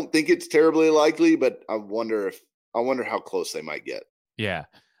 I don't think it's terribly likely, but I wonder how close they might get. Yeah.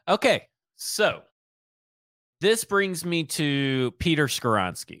 Okay. So this brings me to Peter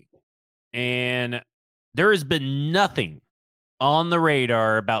Skoronski. And there has been nothing on the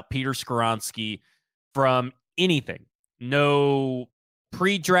radar about Peter Skoronski from anything. No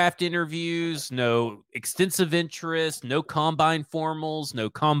pre-draft interviews, no extensive interest, no combine formals, no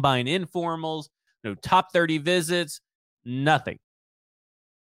combine informals, no top 30 visits, nothing.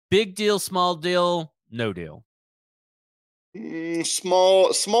 Big deal, small deal, no deal.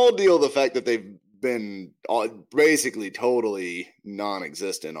 Small deal. The fact that they've been basically totally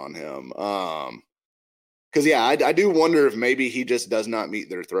non-existent on him. Because I do wonder if maybe he just does not meet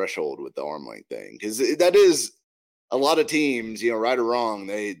their threshold with the arm length thing. Because that is a lot of teams, right or wrong,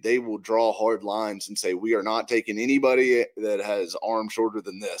 they will draw hard lines and say we are not taking anybody that has arm shorter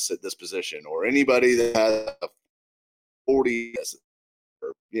than this at this position, or anybody that has a 40,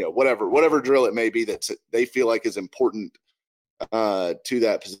 or whatever drill it may be that they feel like is important to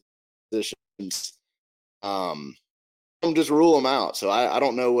that position. Just rule them out. So I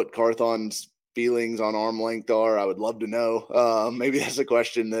don't know what Carthon's feelings on arm length are. I would love to know. Maybe that's a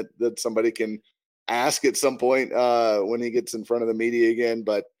question that somebody can ask at some point when he gets in front of the media again.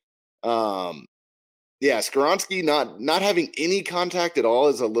 But Skoronski not having any contact at all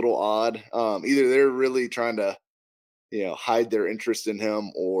is a little odd. Either they're really trying to hide their interest in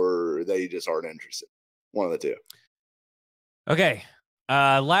him, or they just aren't interested. One of the two. Okay.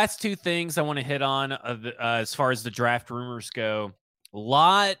 Last two things I want to hit on as far as the draft rumors go. A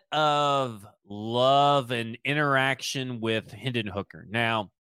lot of love and interaction with Hendon Hooker.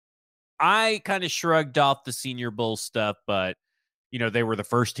 Now, I kind of shrugged off the Senior Bowl stuff, but, they were the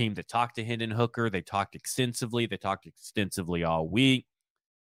first team to talk to Hendon Hooker. They talked extensively. They talked extensively all week.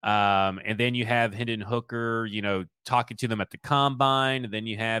 And then you have Hendon Hooker, talking to them at the combine. And then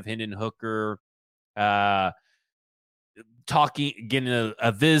you have Hendon Hooker getting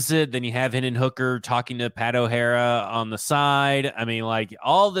a visit. Then you have Hendon Hooker talking to Pat O'Hara on the side. I mean, like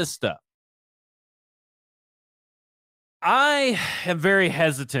all this stuff. I am very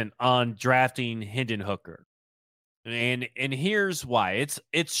hesitant on drafting Hendon Hooker. And here's why.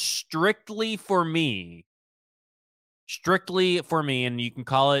 It's strictly for me, and you can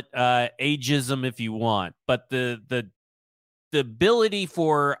call it ageism if you want, but the ability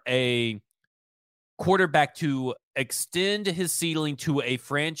for a quarterback to extend his ceiling to a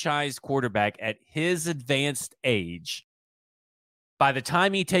franchise quarterback at his advanced age, by the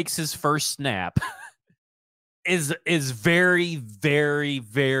time he takes his first snap, is very, very,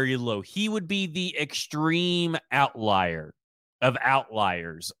 very low. He would be the extreme outlier of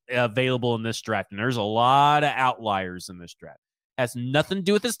outliers available in this draft. And there's a lot of outliers in this draft. Has nothing to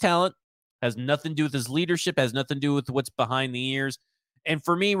do with his talent, has nothing to do with his leadership, has nothing to do with what's behind the ears. And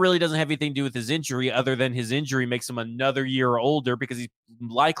for me, really doesn't have anything to do with his injury, other than his injury makes him another year older because he's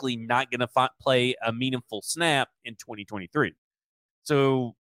likely not going to play a meaningful snap in 2023.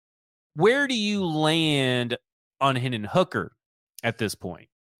 So where do you land on Hendon Hooker at this point?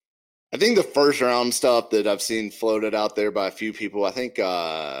 I think the first round stuff that I've seen floated out there by a few people, I think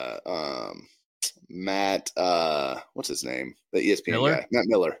Matt, what's his name? The ESPN Miller? guy, Matt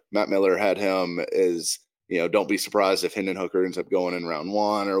Miller. Matt Miller had him as, don't be surprised if Hendon Hooker ends up going in round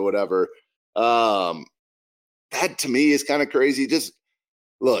 1 or whatever. That to me is kind of crazy. Just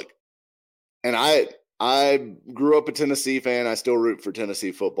look, and I grew up a Tennessee fan. I still root for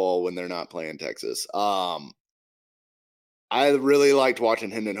Tennessee football when they're not playing Texas. I really liked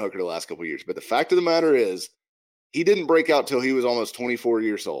watching Hendon Hooker the last couple of years, but the fact of the matter is he didn't break out till he was almost 24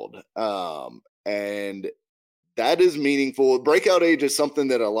 years old. And that is meaningful. Breakout age is something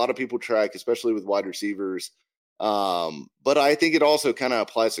that a lot of people track, especially with wide receivers. But I think it also kind of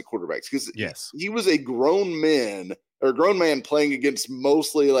applies to quarterbacks because he was a grown man playing against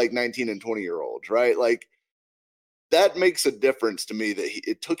mostly like 19 and 20-year-olds, right? Like that makes a difference to me that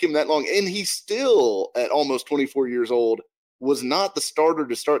it took him that long. And he still, at almost 24 years old, was not the starter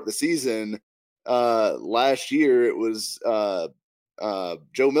to start the season. Last year, it was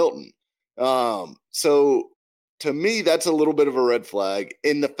Joe Milton. So to me, that's a little bit of a red flag.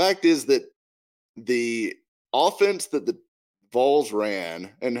 And the fact is that the offense that the Vols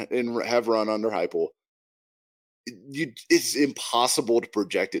ran and have run under Heupel, it's impossible to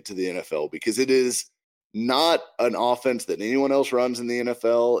project it to the NFL because it is not an offense that anyone else runs in the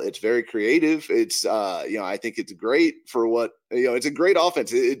NFL. It's very creative. It's I think it's great for what it's a great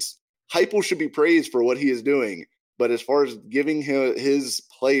offense. It's Heupel should be praised for what he is doing, but as far as giving his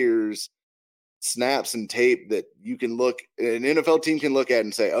players snaps and tape that you can look, an NFL team can look at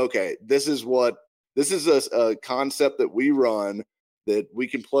and say, okay, this is a concept that we run that we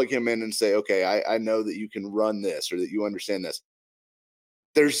can plug him in and say, okay, I know that you can run this or that you understand this.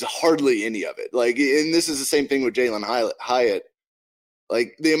 There's hardly any of it. Like, and this is the same thing with Jalen Hyatt.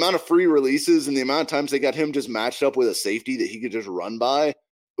 Like the amount of free releases and the amount of times they got him just matched up with a safety that he could just run by,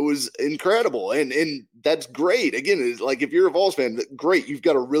 it was incredible. And that's great. Again, it's like if you're a Vols fan, great. You've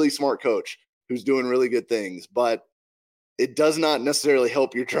got a really smart coach who's doing really good things, but it does not necessarily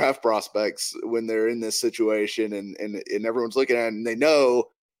help your draft prospects when they're in this situation and everyone's looking at it and they know,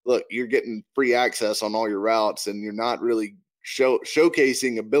 look, you're getting free access on all your routes and you're not really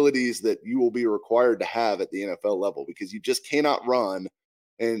showcasing abilities that you will be required to have at the NFL level because you just cannot run.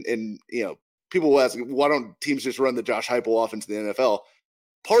 And people will ask, why don't teams just run the Josh Heupel offense in the NFL?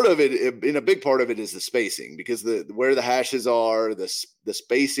 Part of it, and a big part of it, is the spacing because where the hashes are, the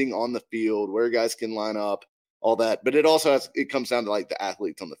spacing on the field, where guys can line up, all that. But it also it comes down to like the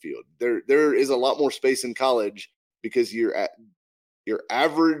athletes on the field. There is a lot more space in college because your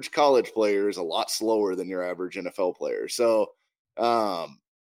average college player is a lot slower than your average NFL player. So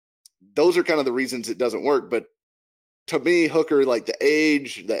those are kind of the reasons it doesn't work. But to me, Hooker, like the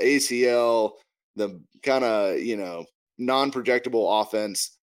age, the ACL, the kind of non-projectable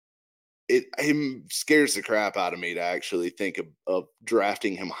offense, it scares the crap out of me to actually think of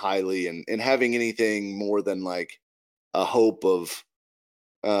drafting him highly and having anything more than like a hope of,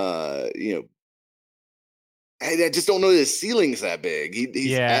 I just don't know his ceiling's that big.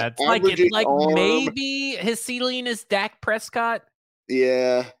 It's like maybe his ceiling is Dak Prescott.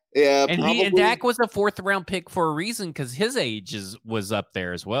 Yeah, and probably. And Dak was a 4th round pick for a reason because his age was up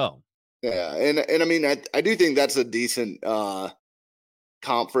there as well. Yeah, and I mean, I do think that's a decent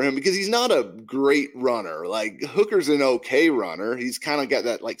comp for him because he's not a great runner. Like Hooker's an okay runner. He's kind of got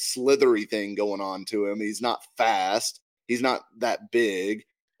that like slithery thing going on to him. He's not fast. He's not that big.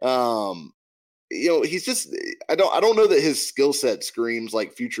 He's just I don't know that his skill set screams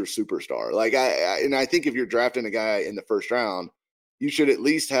like future superstar. Like I think if you're drafting a guy in the 1st round, you should at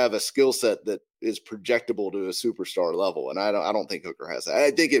least have a skill set that is projectable to a superstar level. And I don't think Hooker has that.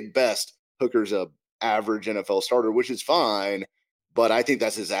 I think at best Hooker's a average NFL starter, which is fine, but I think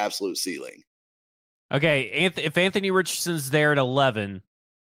that's his absolute ceiling. Okay, if Anthony Richardson's there at 11,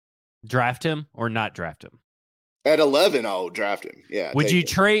 draft him or not draft him? At 11, I'll draft him. Yeah. Would you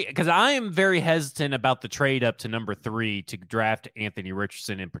trade? Because I am very hesitant about the trade up to number 3 to draft Anthony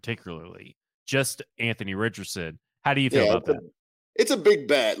Richardson in particularly. Just Anthony Richardson. How do you feel about that? It's a big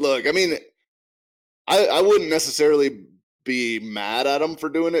bet. Look, I mean, I wouldn't necessarily be mad at him for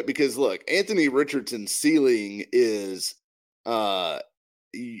doing it because, look, Anthony Richardson's ceiling is like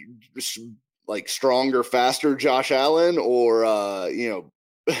stronger, faster Josh Allen or,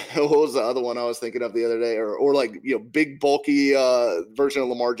 what was the other one I was thinking of the other day? Or like, big, bulky version of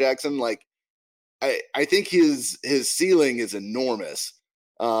Lamar Jackson. Like, I think his ceiling is enormous.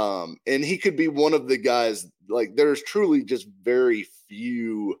 And he could be one of the guys, like there's truly just very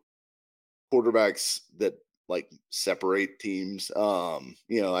few quarterbacks that like separate teams.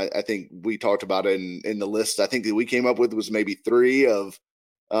 I think we talked about it in the list. I think that we came up with was maybe 3 of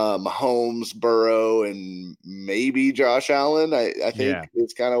Mahomes, Burrow, and maybe Josh Allen. I think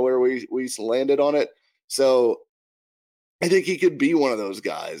it's kind of where we landed on it. So I think he could be one of those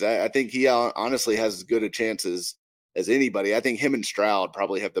guys. I think he honestly has as good a chance as anybody. I think him and Stroud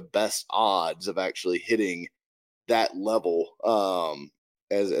probably have the best odds of actually hitting that level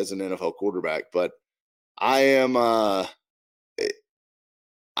as an NFL quarterback. But I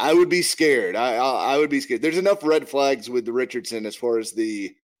would be scared. I would be scared. There's enough red flags with the Richardson as far as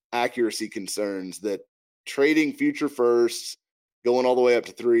the accuracy concerns that trading future firsts, going all the way up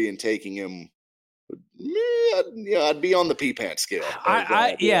to 3 and taking him, I'd be on the pee pants scale.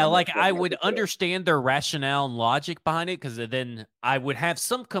 I would understand their rationale and logic behind it because then I would have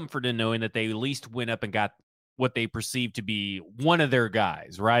some comfort in knowing that they at least went up and got what they perceive to be one of their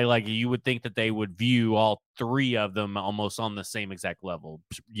guys, right? Like you would think that they would view all 3 of them almost on the same exact level,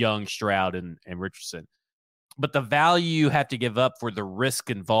 Young, Stroud, and Richardson. But the value you have to give up for the risk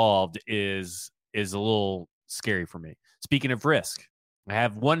involved is a little scary for me. Speaking of risk, I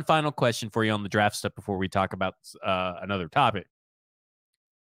have one final question for you on the draft stuff before we talk about another topic.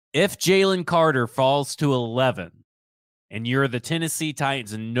 If Jalen Carter falls to 11 and you're the Tennessee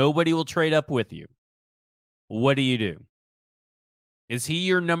Titans and nobody will trade up with you, what do you do? Is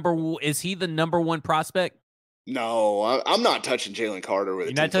he the number one prospect? No, I'm not touching Jalen Carter with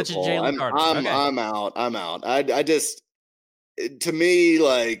You're a not 10-foot touching ball. Jalen Carter. Okay. I'm out. I'm out. I just, to me,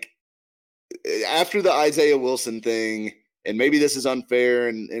 like, after the Isaiah Wilson thing, and maybe this is unfair,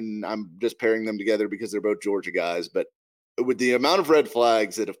 and I'm just pairing them together because they're both Georgia guys, but with the amount of red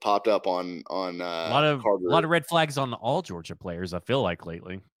flags that have popped up on A Carter, lot of red flags on all Georgia players, I feel like,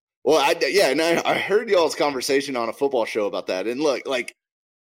 lately. well, and I heard y'all's conversation on a football show about that, and look, like,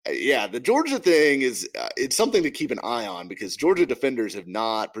 yeah, the Georgia thing is it's something to keep an eye on because Georgia defenders have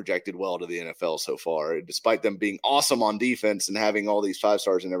not projected well to the NFL so far, despite them being awesome on defense and having all these 5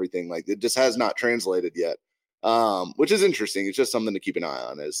 stars and everything. Like, it just has not translated yet, which is interesting. It's just something to keep an eye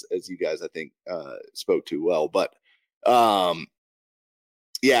on, as you guys I think spoke to well. But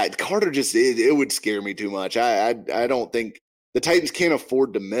yeah, Carter just it would scare me too much. I don't think the Titans can't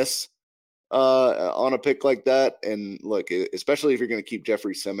afford to miss on a pick like that. And look, especially if you're going to keep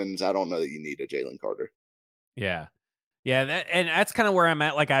Jeffrey Simmons, I don't know that you need a Jalen Carter. Yeah. Yeah, that's kind of where I'm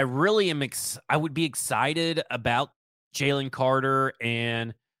at. Like, I really am I would be excited about Jalen Carter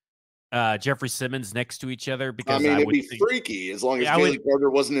and Jeffrey Simmons next to each other because I mean, it'd be freaky as long as Jalen Carter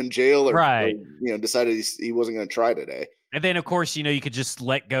wasn't in jail or decided he wasn't going to try today. And then, of course, you could just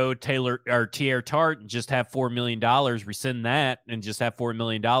let go Tier Tart and just have $4 million, rescind that, and just have $4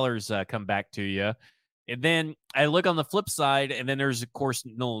 million come back to you. And then I look on the flip side, and then there's, of course,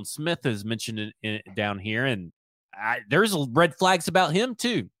 Nolan Smith is mentioned down here, and there's red flags about him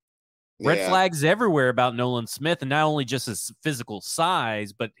too. Red flags everywhere about Nolan Smith, and not only just his physical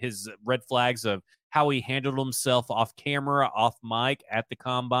size, but his red flags of how he handled himself off camera, off mic, at the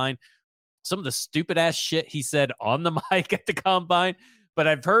combine. Some of the stupid ass shit he said on the mic at the combine, but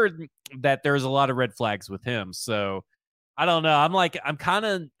I've heard that there's a lot of red flags with him. So I don't know. I'm kind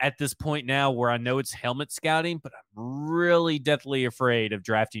of at this point now where I know it's helmet scouting, but I'm really deathly afraid of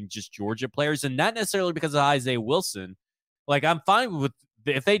drafting just Georgia players, and not necessarily because of Isaiah Wilson. Like, I'm fine with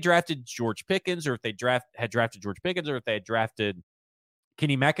if they drafted George Pickens, or if they had drafted George Pickens, or if they had drafted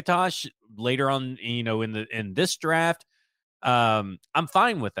Kenny McIntosh later on, in this draft. I'm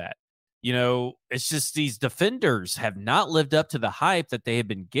fine with that. It's just these defenders have not lived up to the hype that they have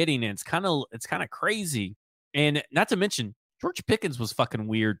been getting, and it's kind of crazy. And not to mention, George Pickens was fucking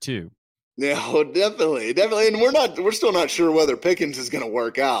weird too. Yeah, definitely, and we're still not sure whether Pickens is going to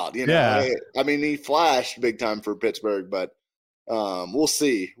work out. Yeah. I mean, he flashed big time for Pittsburgh, but we'll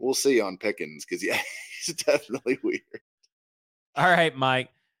see on Pickens because he's definitely weird. All right, Mike.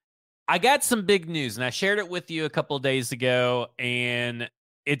 I got some big news, and I shared it with you a couple of days ago, and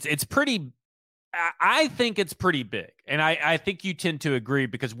it's pretty. I think it's pretty big, and I think you tend to agree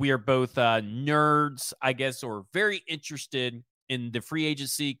because we are both nerds, I guess, or very interested in the free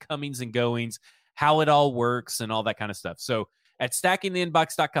agency comings and goings, how it all works, and all that kind of stuff. So at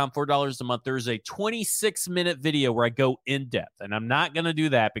stackingtheinbox.com, $4 a month, there's a 26-minute video where I go in depth, and I'm not going to do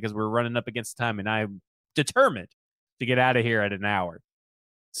that because we're running up against time, and I'm determined to get out of here at an hour.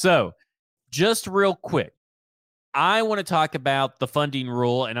 So just real quick, I want to talk about the funding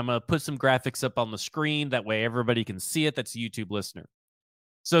rule, and I'm going to put some graphics up on the screen. That way everybody can see it. That's a YouTube listener.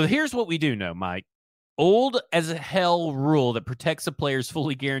 So here's what we do know, Mike. Old as a hell rule that protects a player's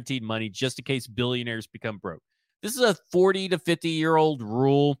fully guaranteed money just in case billionaires become broke. This is a 40 to 50-year-old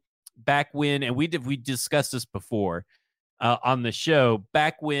rule back when, and we discussed this before on the show,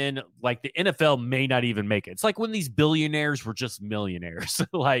 back when, like, the NFL may not even make it. It's like when these billionaires were just millionaires.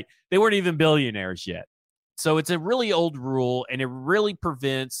 Like, they weren't even billionaires yet. So it's a really old rule, and it really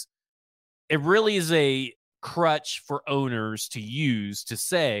is a crutch for owners to use to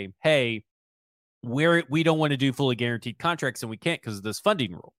say, hey, we don't want to do fully guaranteed contracts, and we can't because of this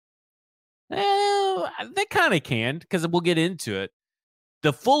funding rule. They kind of can, because we'll get into it.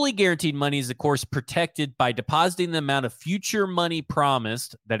 The fully guaranteed money is, of course, protected by depositing the amount of future money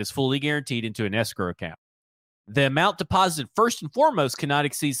promised that is fully guaranteed into an escrow account. The amount deposited, first and foremost, cannot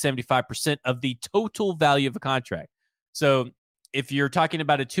exceed 75% of the total value of a contract. So if you're talking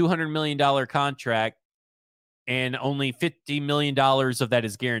about a $200 million contract and only $50 million of that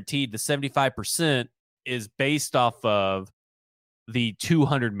is guaranteed, the 75% is based off of the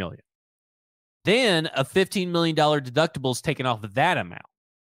 $200 million. Then a $15 million deductible is taken off of that amount.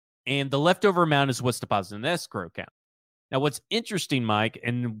 And the leftover amount is what's deposited in the escrow account. Now, what's interesting, Mike,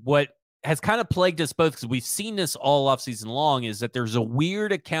 and what has kind of plagued us both, because we've seen this all offseason long, is that there's a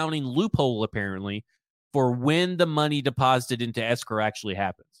weird accounting loophole, apparently, for when the money deposited into escrow actually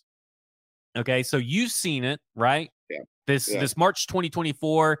happens. Okay, so you've seen it, right? Yeah. This March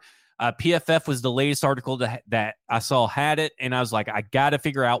 2024, PFF was the latest article that I saw had it, and I was like, I got to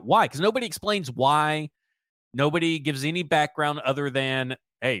figure out why, because nobody explains why. Nobody gives any background other than,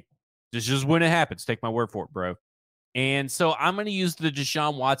 hey, this is when it happens. Take my word for it, bro. And so I'm going to use the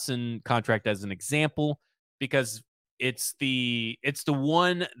Deshaun Watson contract as an example because it's the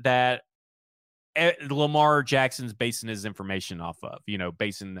one that Lamar Jackson's basing his information off of,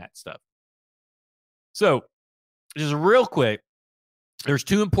 basing that stuff. So just real quick, there's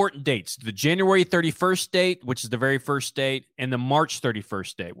two important dates: the January 31st date, which is the very first date, and the March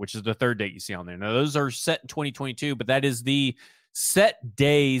 31st date, which is the third date you see on there. Now, those are set in 2022, but that is the set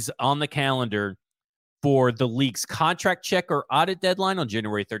days on the calendar for the league's contract check or audit deadline on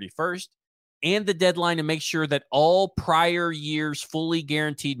January 31st, and the deadline to make sure that all prior years' fully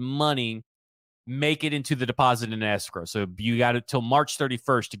guaranteed money make it into the deposit in escrow. So you got it till March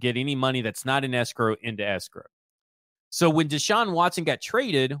 31st to get any money that's not in escrow into escrow. So when Deshaun Watson got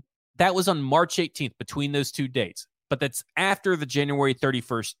traded, that was on March 18th between those two dates, but that's after the January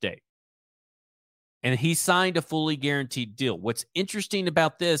 31st date. And he signed a fully guaranteed deal. What's interesting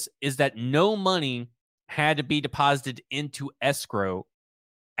about this is that no money had to be deposited into escrow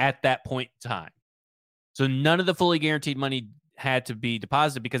at that point in time. So none of the fully guaranteed money had to be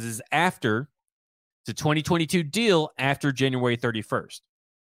deposited because it's after the 2022 deal after January 31st.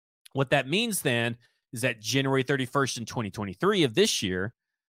 What that means then is that January 31st in 2023 of this year,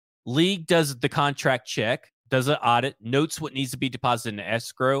 league does the contract check, does an audit, notes what needs to be deposited in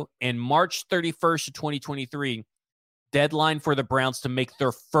escrow, and March 31st of 2023, deadline for the Browns to make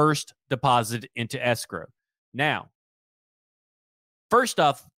their first deposit into escrow. Now, first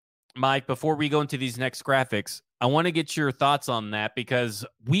off, Mike, before we go into these next graphics, I want to get your thoughts on that because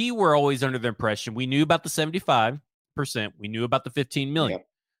we were always under the impression we knew about the 75%, we knew about the 15 million. Yeah.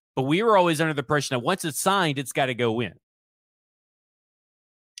 But we were always under the impression that once it's signed, it's got to go in.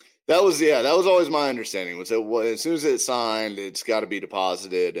 That was always my understanding. Was that as soon as it's signed, it's got to be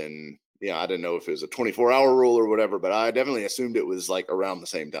deposited. And I didn't know if it was a 24-hour rule or whatever, but I definitely assumed it was like around the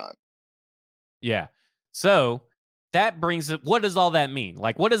same time. Yeah. So that brings it. What does all that mean?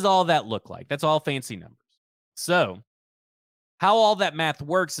 Like, what does all that look like? That's all fancy numbers. So how all that math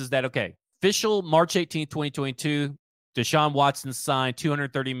works is that, okay, official March 18th, 2022, Deshaun Watson signed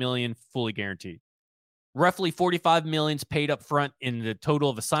 $230 million fully guaranteed. Roughly $45 million is paid up front in the total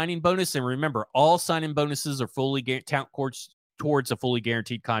of a signing bonus. And remember, all signing bonuses are fully count towards a fully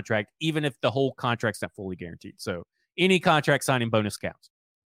guaranteed contract, even if the whole contract's not fully guaranteed. So any contract signing bonus counts.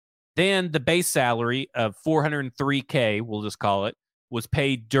 Then the base salary of $403K, we'll just call it, was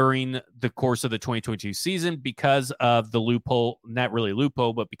paid during the course of the 2022 season because of the loophole, not really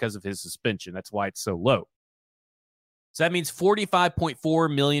loophole, but because of his suspension. That's why it's so low. So that means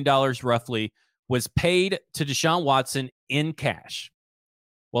 $45.4 million roughly was paid to Deshaun Watson in cash.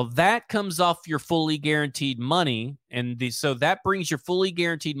 Well, that comes off your fully guaranteed money. So that brings your fully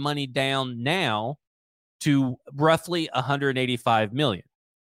guaranteed money down now to roughly $185 million.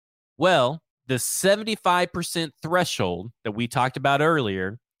 Well, the 75% threshold that we talked about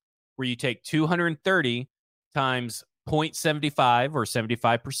earlier, where you take 230 times 0.75 or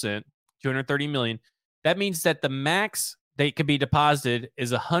 75%, 230 million, that means that the max that could be deposited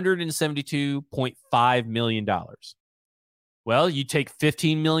is $172.5 million. Well, you take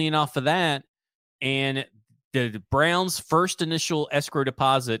 $15 million off of that, and the Browns' first initial escrow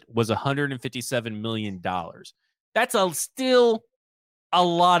deposit was $157 million. That's still a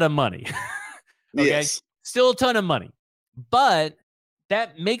lot of money. Okay? Yes. Still a ton of money. But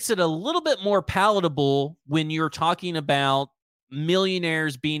that makes it a little bit more palatable when you're talking about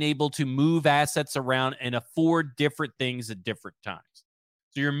millionaires being able to move assets around and afford different things at different times.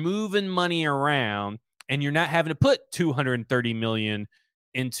 So you're moving money around and you're not having to put $230 million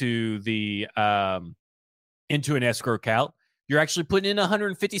into the into an escrow account. You're actually putting in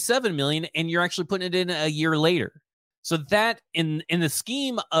 $157 million and you're actually putting it in a year later. So that in the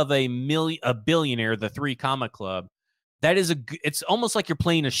scheme of a billionaire, the 3 Comma Club, that is it's almost like you're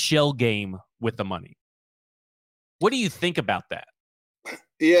playing a shell game with the money. What do you think about that?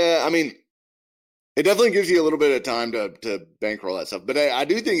 Yeah, I mean, it definitely gives you a little bit of time to bankroll that stuff. But I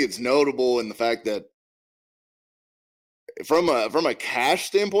do think it's notable in the fact that from a cash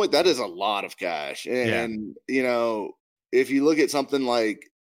standpoint, that is a lot of cash. And if you look at something like,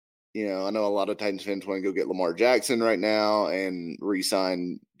 I know a lot of Titans fans want to go get Lamar Jackson right now and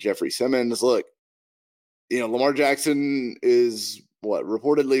re-sign Jeffrey Simmons. Look, Lamar Jackson is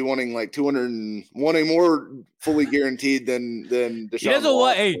reportedly wanting like wanting more fully guaranteed than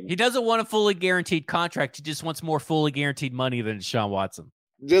Deshaun. He doesn't want a fully guaranteed contract. He just wants more fully guaranteed money than Deshaun Watson.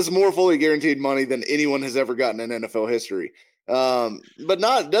 Just more fully guaranteed money than anyone has ever gotten in NFL history. But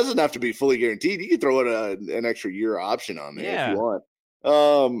doesn't have to be fully guaranteed. You can throw in an extra year option on there if you Yeah.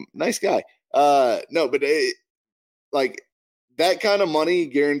 want. Nice guy. No, but like that kind of money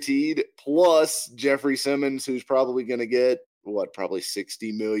guaranteed, plus Jeffrey Simmons, who's probably going to get probably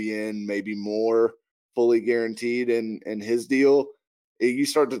 60 million, maybe more, fully guaranteed in his deal. You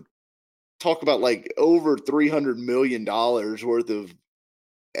start to talk about like over $300 million worth of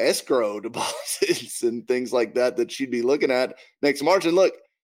escrow deposits and things like that she'd be looking at next March. And look,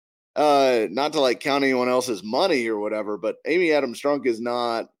 not to like count anyone else's money or whatever, but Amy Adams Strunk is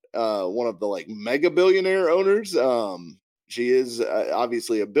not one of the like mega billionaire owners. She is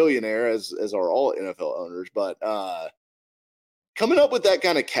obviously a billionaire, as are all NFL owners, but coming up with that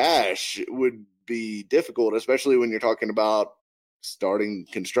kind of cash would be difficult, especially when you're talking about starting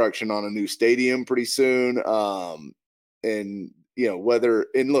construction on a new stadium pretty soon. And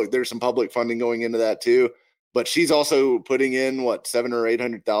look, there's some public funding going into that too. But she's also putting in what $700,000 or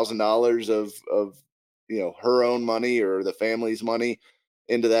 $800,000 of her own money or the family's money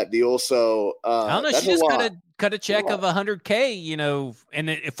into that deal. So I don't know. that's She just lot. cut a check of $100K,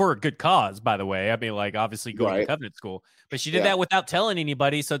 and for a good cause, by the way. I mean, like obviously going to Covenant School, but she did that without telling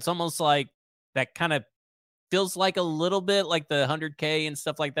anybody. So it's almost like that kind of feels like a little bit like the $100K and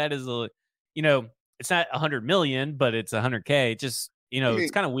stuff like that is it's not 100 million, but it's 100K. Just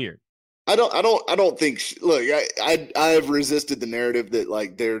it's kind of weird. I don't think. Look, I've resisted the narrative that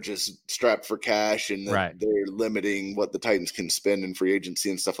like they're just strapped for cash and that they're limiting what the Titans can spend in free agency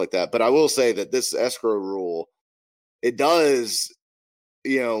and stuff like that. But I will say that this escrow rule, it does,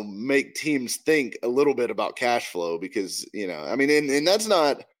 make teams think a little bit about cash flow because I mean, and that's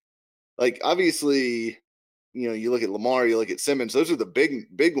not like obviously, you look at Lamar, you look at Simmons, those are the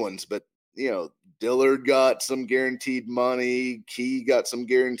big ones, but Dillard got some guaranteed money. Key got some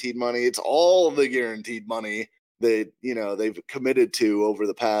guaranteed money. It's all the guaranteed money that, they've committed to over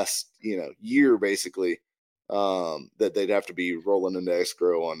the past, year, basically, that they'd have to be rolling into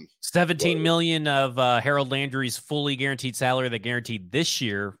escrow on. 17 million of Harold Landry's fully guaranteed salary that guaranteed this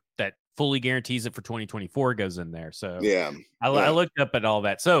year that fully guarantees it for 2024 goes in there. So I looked up at all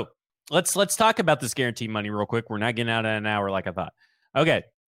that. So let's talk about this guaranteed money real quick. We're not getting out in an hour like I thought. Okay.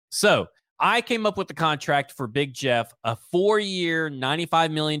 So I came up with the contract for Big Jeff, a 4-year,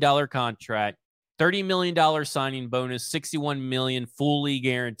 $95 million contract, $30 million signing bonus, $61 million fully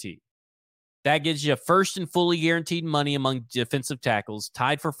guaranteed. That gives you first and fully guaranteed money among defensive tackles,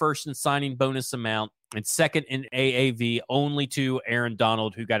 tied for first in signing bonus amount, and second in AAV only to Aaron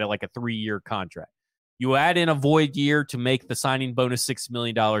Donald, who got like a 3-year contract. You add in a void year to make the signing bonus $6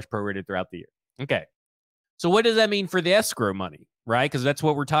 million prorated throughout the year. Okay. So what does that mean for the escrow money, right? Because that's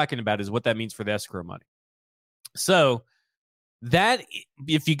what we're talking about is what that means for the escrow money. So that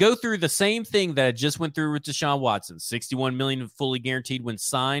if you go through the same thing that I just went through with Deshaun Watson, $61 million fully guaranteed when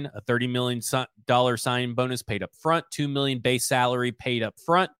signed, a $30 million signing bonus paid up front, $2 million base salary paid up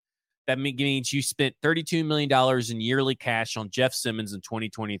front. That means you spent $32 million in yearly cash on Jeff Simmons in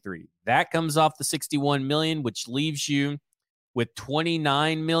 2023. That comes off the $61 million, which leaves you with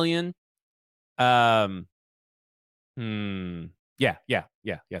 $29 million. Yeah.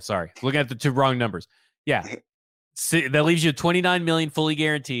 Sorry. Looking at the two wrong numbers. Yeah. So that leaves you $29 million fully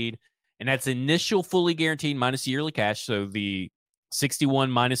guaranteed. And that's initial fully guaranteed minus yearly cash. So the 61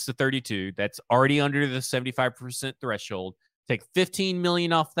 minus the 32, that's already under the 75% threshold. Take $15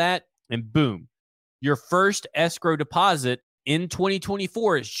 million off that and boom. Your first escrow deposit in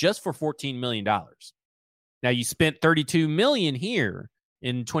 2024 is just for $14 million. Now you spent $32 million here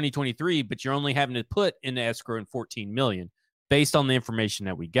in 2023, but you're only having to put in the escrow in $14 million based on the information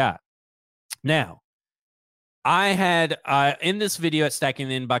that we got. Now, I had in this video at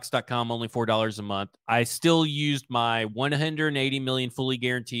stackingtheinbox.com, only $4 a month. I still used my $180 million fully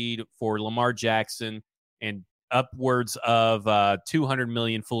guaranteed for Lamar Jackson and upwards of $200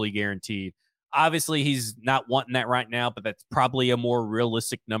 million fully guaranteed. Obviously, he's not wanting that right now, but that's probably a more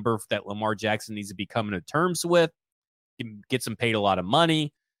realistic number that Lamar Jackson needs to be coming to terms with. Gets him paid a lot of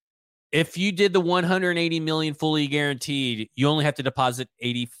money. If you did the $180 million fully guaranteed, you only have to deposit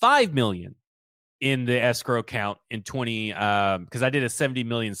 $85 million in the escrow account in 20 because I did a $70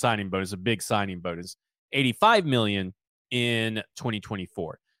 million signing bonus, a big signing bonus, $85 million in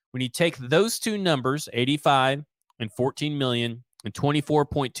 2024. When you take those two numbers, 85 and 14 million and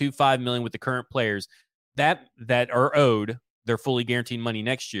 24.25 million with the current players that are owed their fully guaranteed money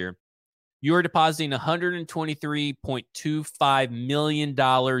next year, you are depositing $123.25 million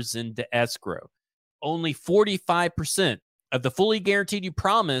into escrow. Only 45% of the fully guaranteed you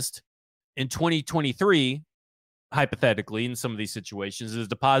promised in 2023, hypothetically, in some of these situations, is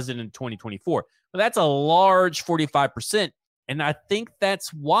deposited in 2024. But that's a large 45%. And I think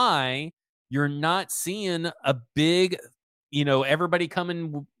that's why you're not seeing a big, everybody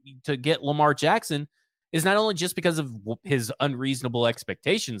coming to get Lamar Jackson is not only just because of his unreasonable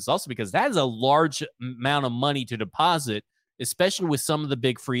expectations, also because that is a large amount of money to deposit, especially with some of the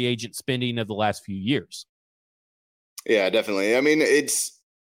big free agent spending of the last few years. Yeah, definitely. I mean, it's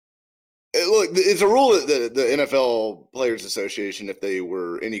a rule that the NFL Players Association, if they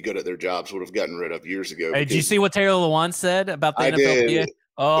were any good at their jobs, would have gotten rid of years ago. Hey, did you see what Taylor Lewan said about the NFLPA?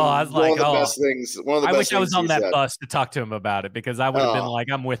 Oh, I was like, one of the best things. I wish I was on that bus to talk to him about it, because I would have been like,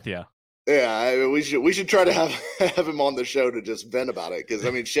 I'm with you. Yeah, we should try to have him on the show to just vent about it, because I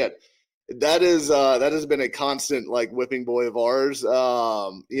mean, shit, that has been a constant like whipping boy of ours,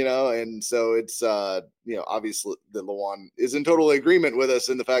 and so it's obviously that Lewan is in total agreement with us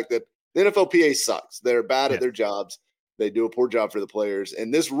in the fact that the NFLPA sucks. They're bad at their jobs. They do a poor job for the players,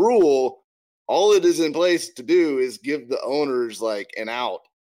 and this rule, all it is in place to do is give the owners like an out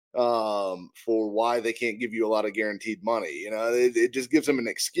for why they can't give you a lot of guaranteed money. It just gives them an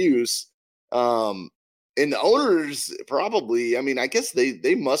excuse. And the owners probably, I mean, I guess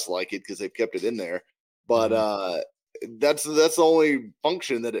they must like it because they've kept it in there, but that's the only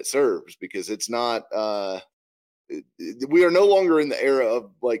function that it serves, because it's not. We are no longer in the era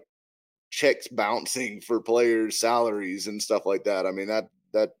of like checks bouncing for players' salaries and stuff like that. I mean, that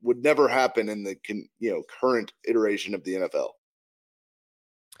would never happen in the current iteration of the NFL.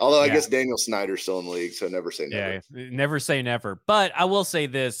 Although I guess Daniel Snyder's still in the league, so never say never. Yeah, never say never. But I will say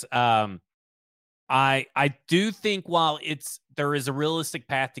this. I do think while there is a realistic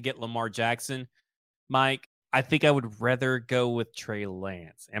path to get Lamar Jackson, Mike, I think I would rather go with Trey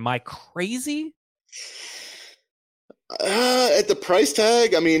Lance. Am I crazy? At the price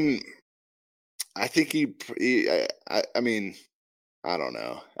tag, I mean, I think I mean, I don't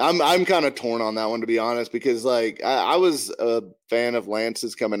know. I'm kind of torn on that one, to be honest, because like I was a fan of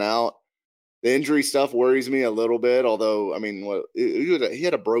Lance's coming out. The injury stuff worries me a little bit, although I mean, he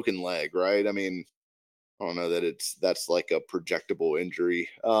had a broken leg, right? I mean, I don't know that that's like a projectable injury.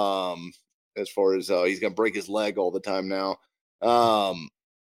 As far as he's gonna break his leg all the time now.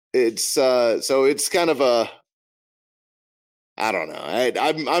 It's so it's kind of a, I don't know.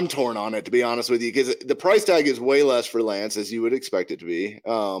 I'm torn on it, to be honest with you, because the price tag is way less for Lance, as you would expect it to be,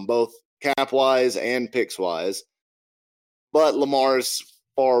 both cap wise and picks wise. But Lamar's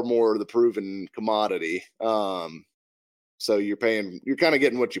far more the proven commodity. So you're kind of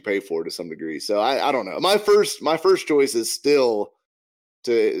getting what you pay for to some degree. So I don't know. My first choice is still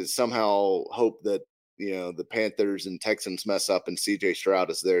to somehow hope that the Panthers and Texans mess up and CJ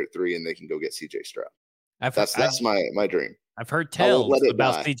Stroud is there at 3 and they can go get CJ Stroud. That's my dream. I've heard tales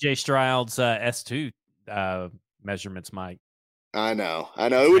about CJ Stroud's S2 measurements, Mike. I know,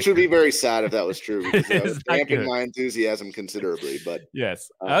 which would be very sad if that was true, because that would dampen my enthusiasm considerably. But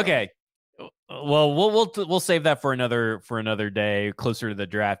yes, okay. Well, we'll save that for another day, closer to the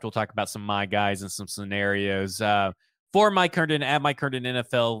draft. We'll talk about some my guys and some scenarios. For Mike Herndon at Mike Herndon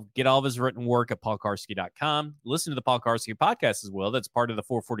NFL, get all of his written work at paulkarski.com. Listen to the Paul Karski podcast as well. That's part of the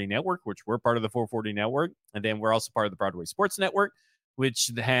 440 Network, which we're part of the 440 Network. And then we're also part of the Broadway Sports Network,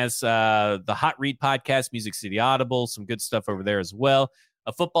 which has the Hot Read podcast, Music City Audible, some good stuff over there as well.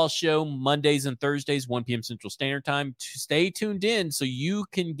 A football show Mondays and Thursdays, 1 p.m. Central Standard Time. Stay tuned in so you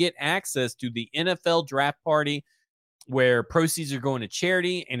can get access to the NFL draft party, where proceeds are going to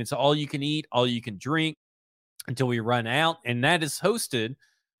charity, and it's all you can eat, all you can drink until we run out. And that is hosted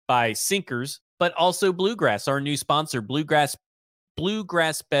by Sinkers, but also Bluegrass, our new sponsor, Bluegrass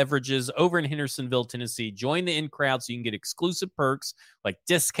Beverages over in Hendersonville, Tennessee. Join the in crowd so you can get exclusive perks like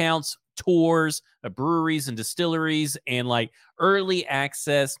discounts, tours of breweries and distilleries, and like early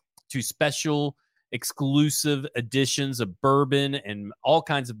access to special exclusive editions of bourbon and all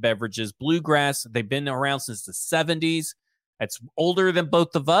kinds of beverages. Bluegrass, they've been around since the 70s. That's older than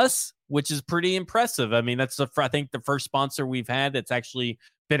both of us, which is pretty impressive. I mean, that's I think the first sponsor we've had that's actually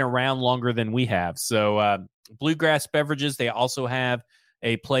been around longer than we have. So Bluegrass Beverages, they also have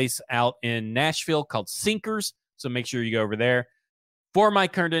a place out in Nashville called Sinkers. So make sure you go over there. For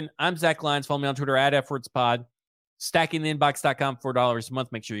Mike Herndon, I'm Zach Lyons. Follow me on Twitter at FWordsPod. StackingTheInbox.com, $4 a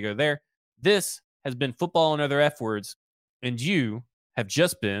month. Make sure you go there. This has been Football and Other F Words, and you have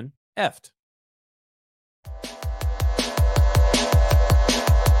just been effed.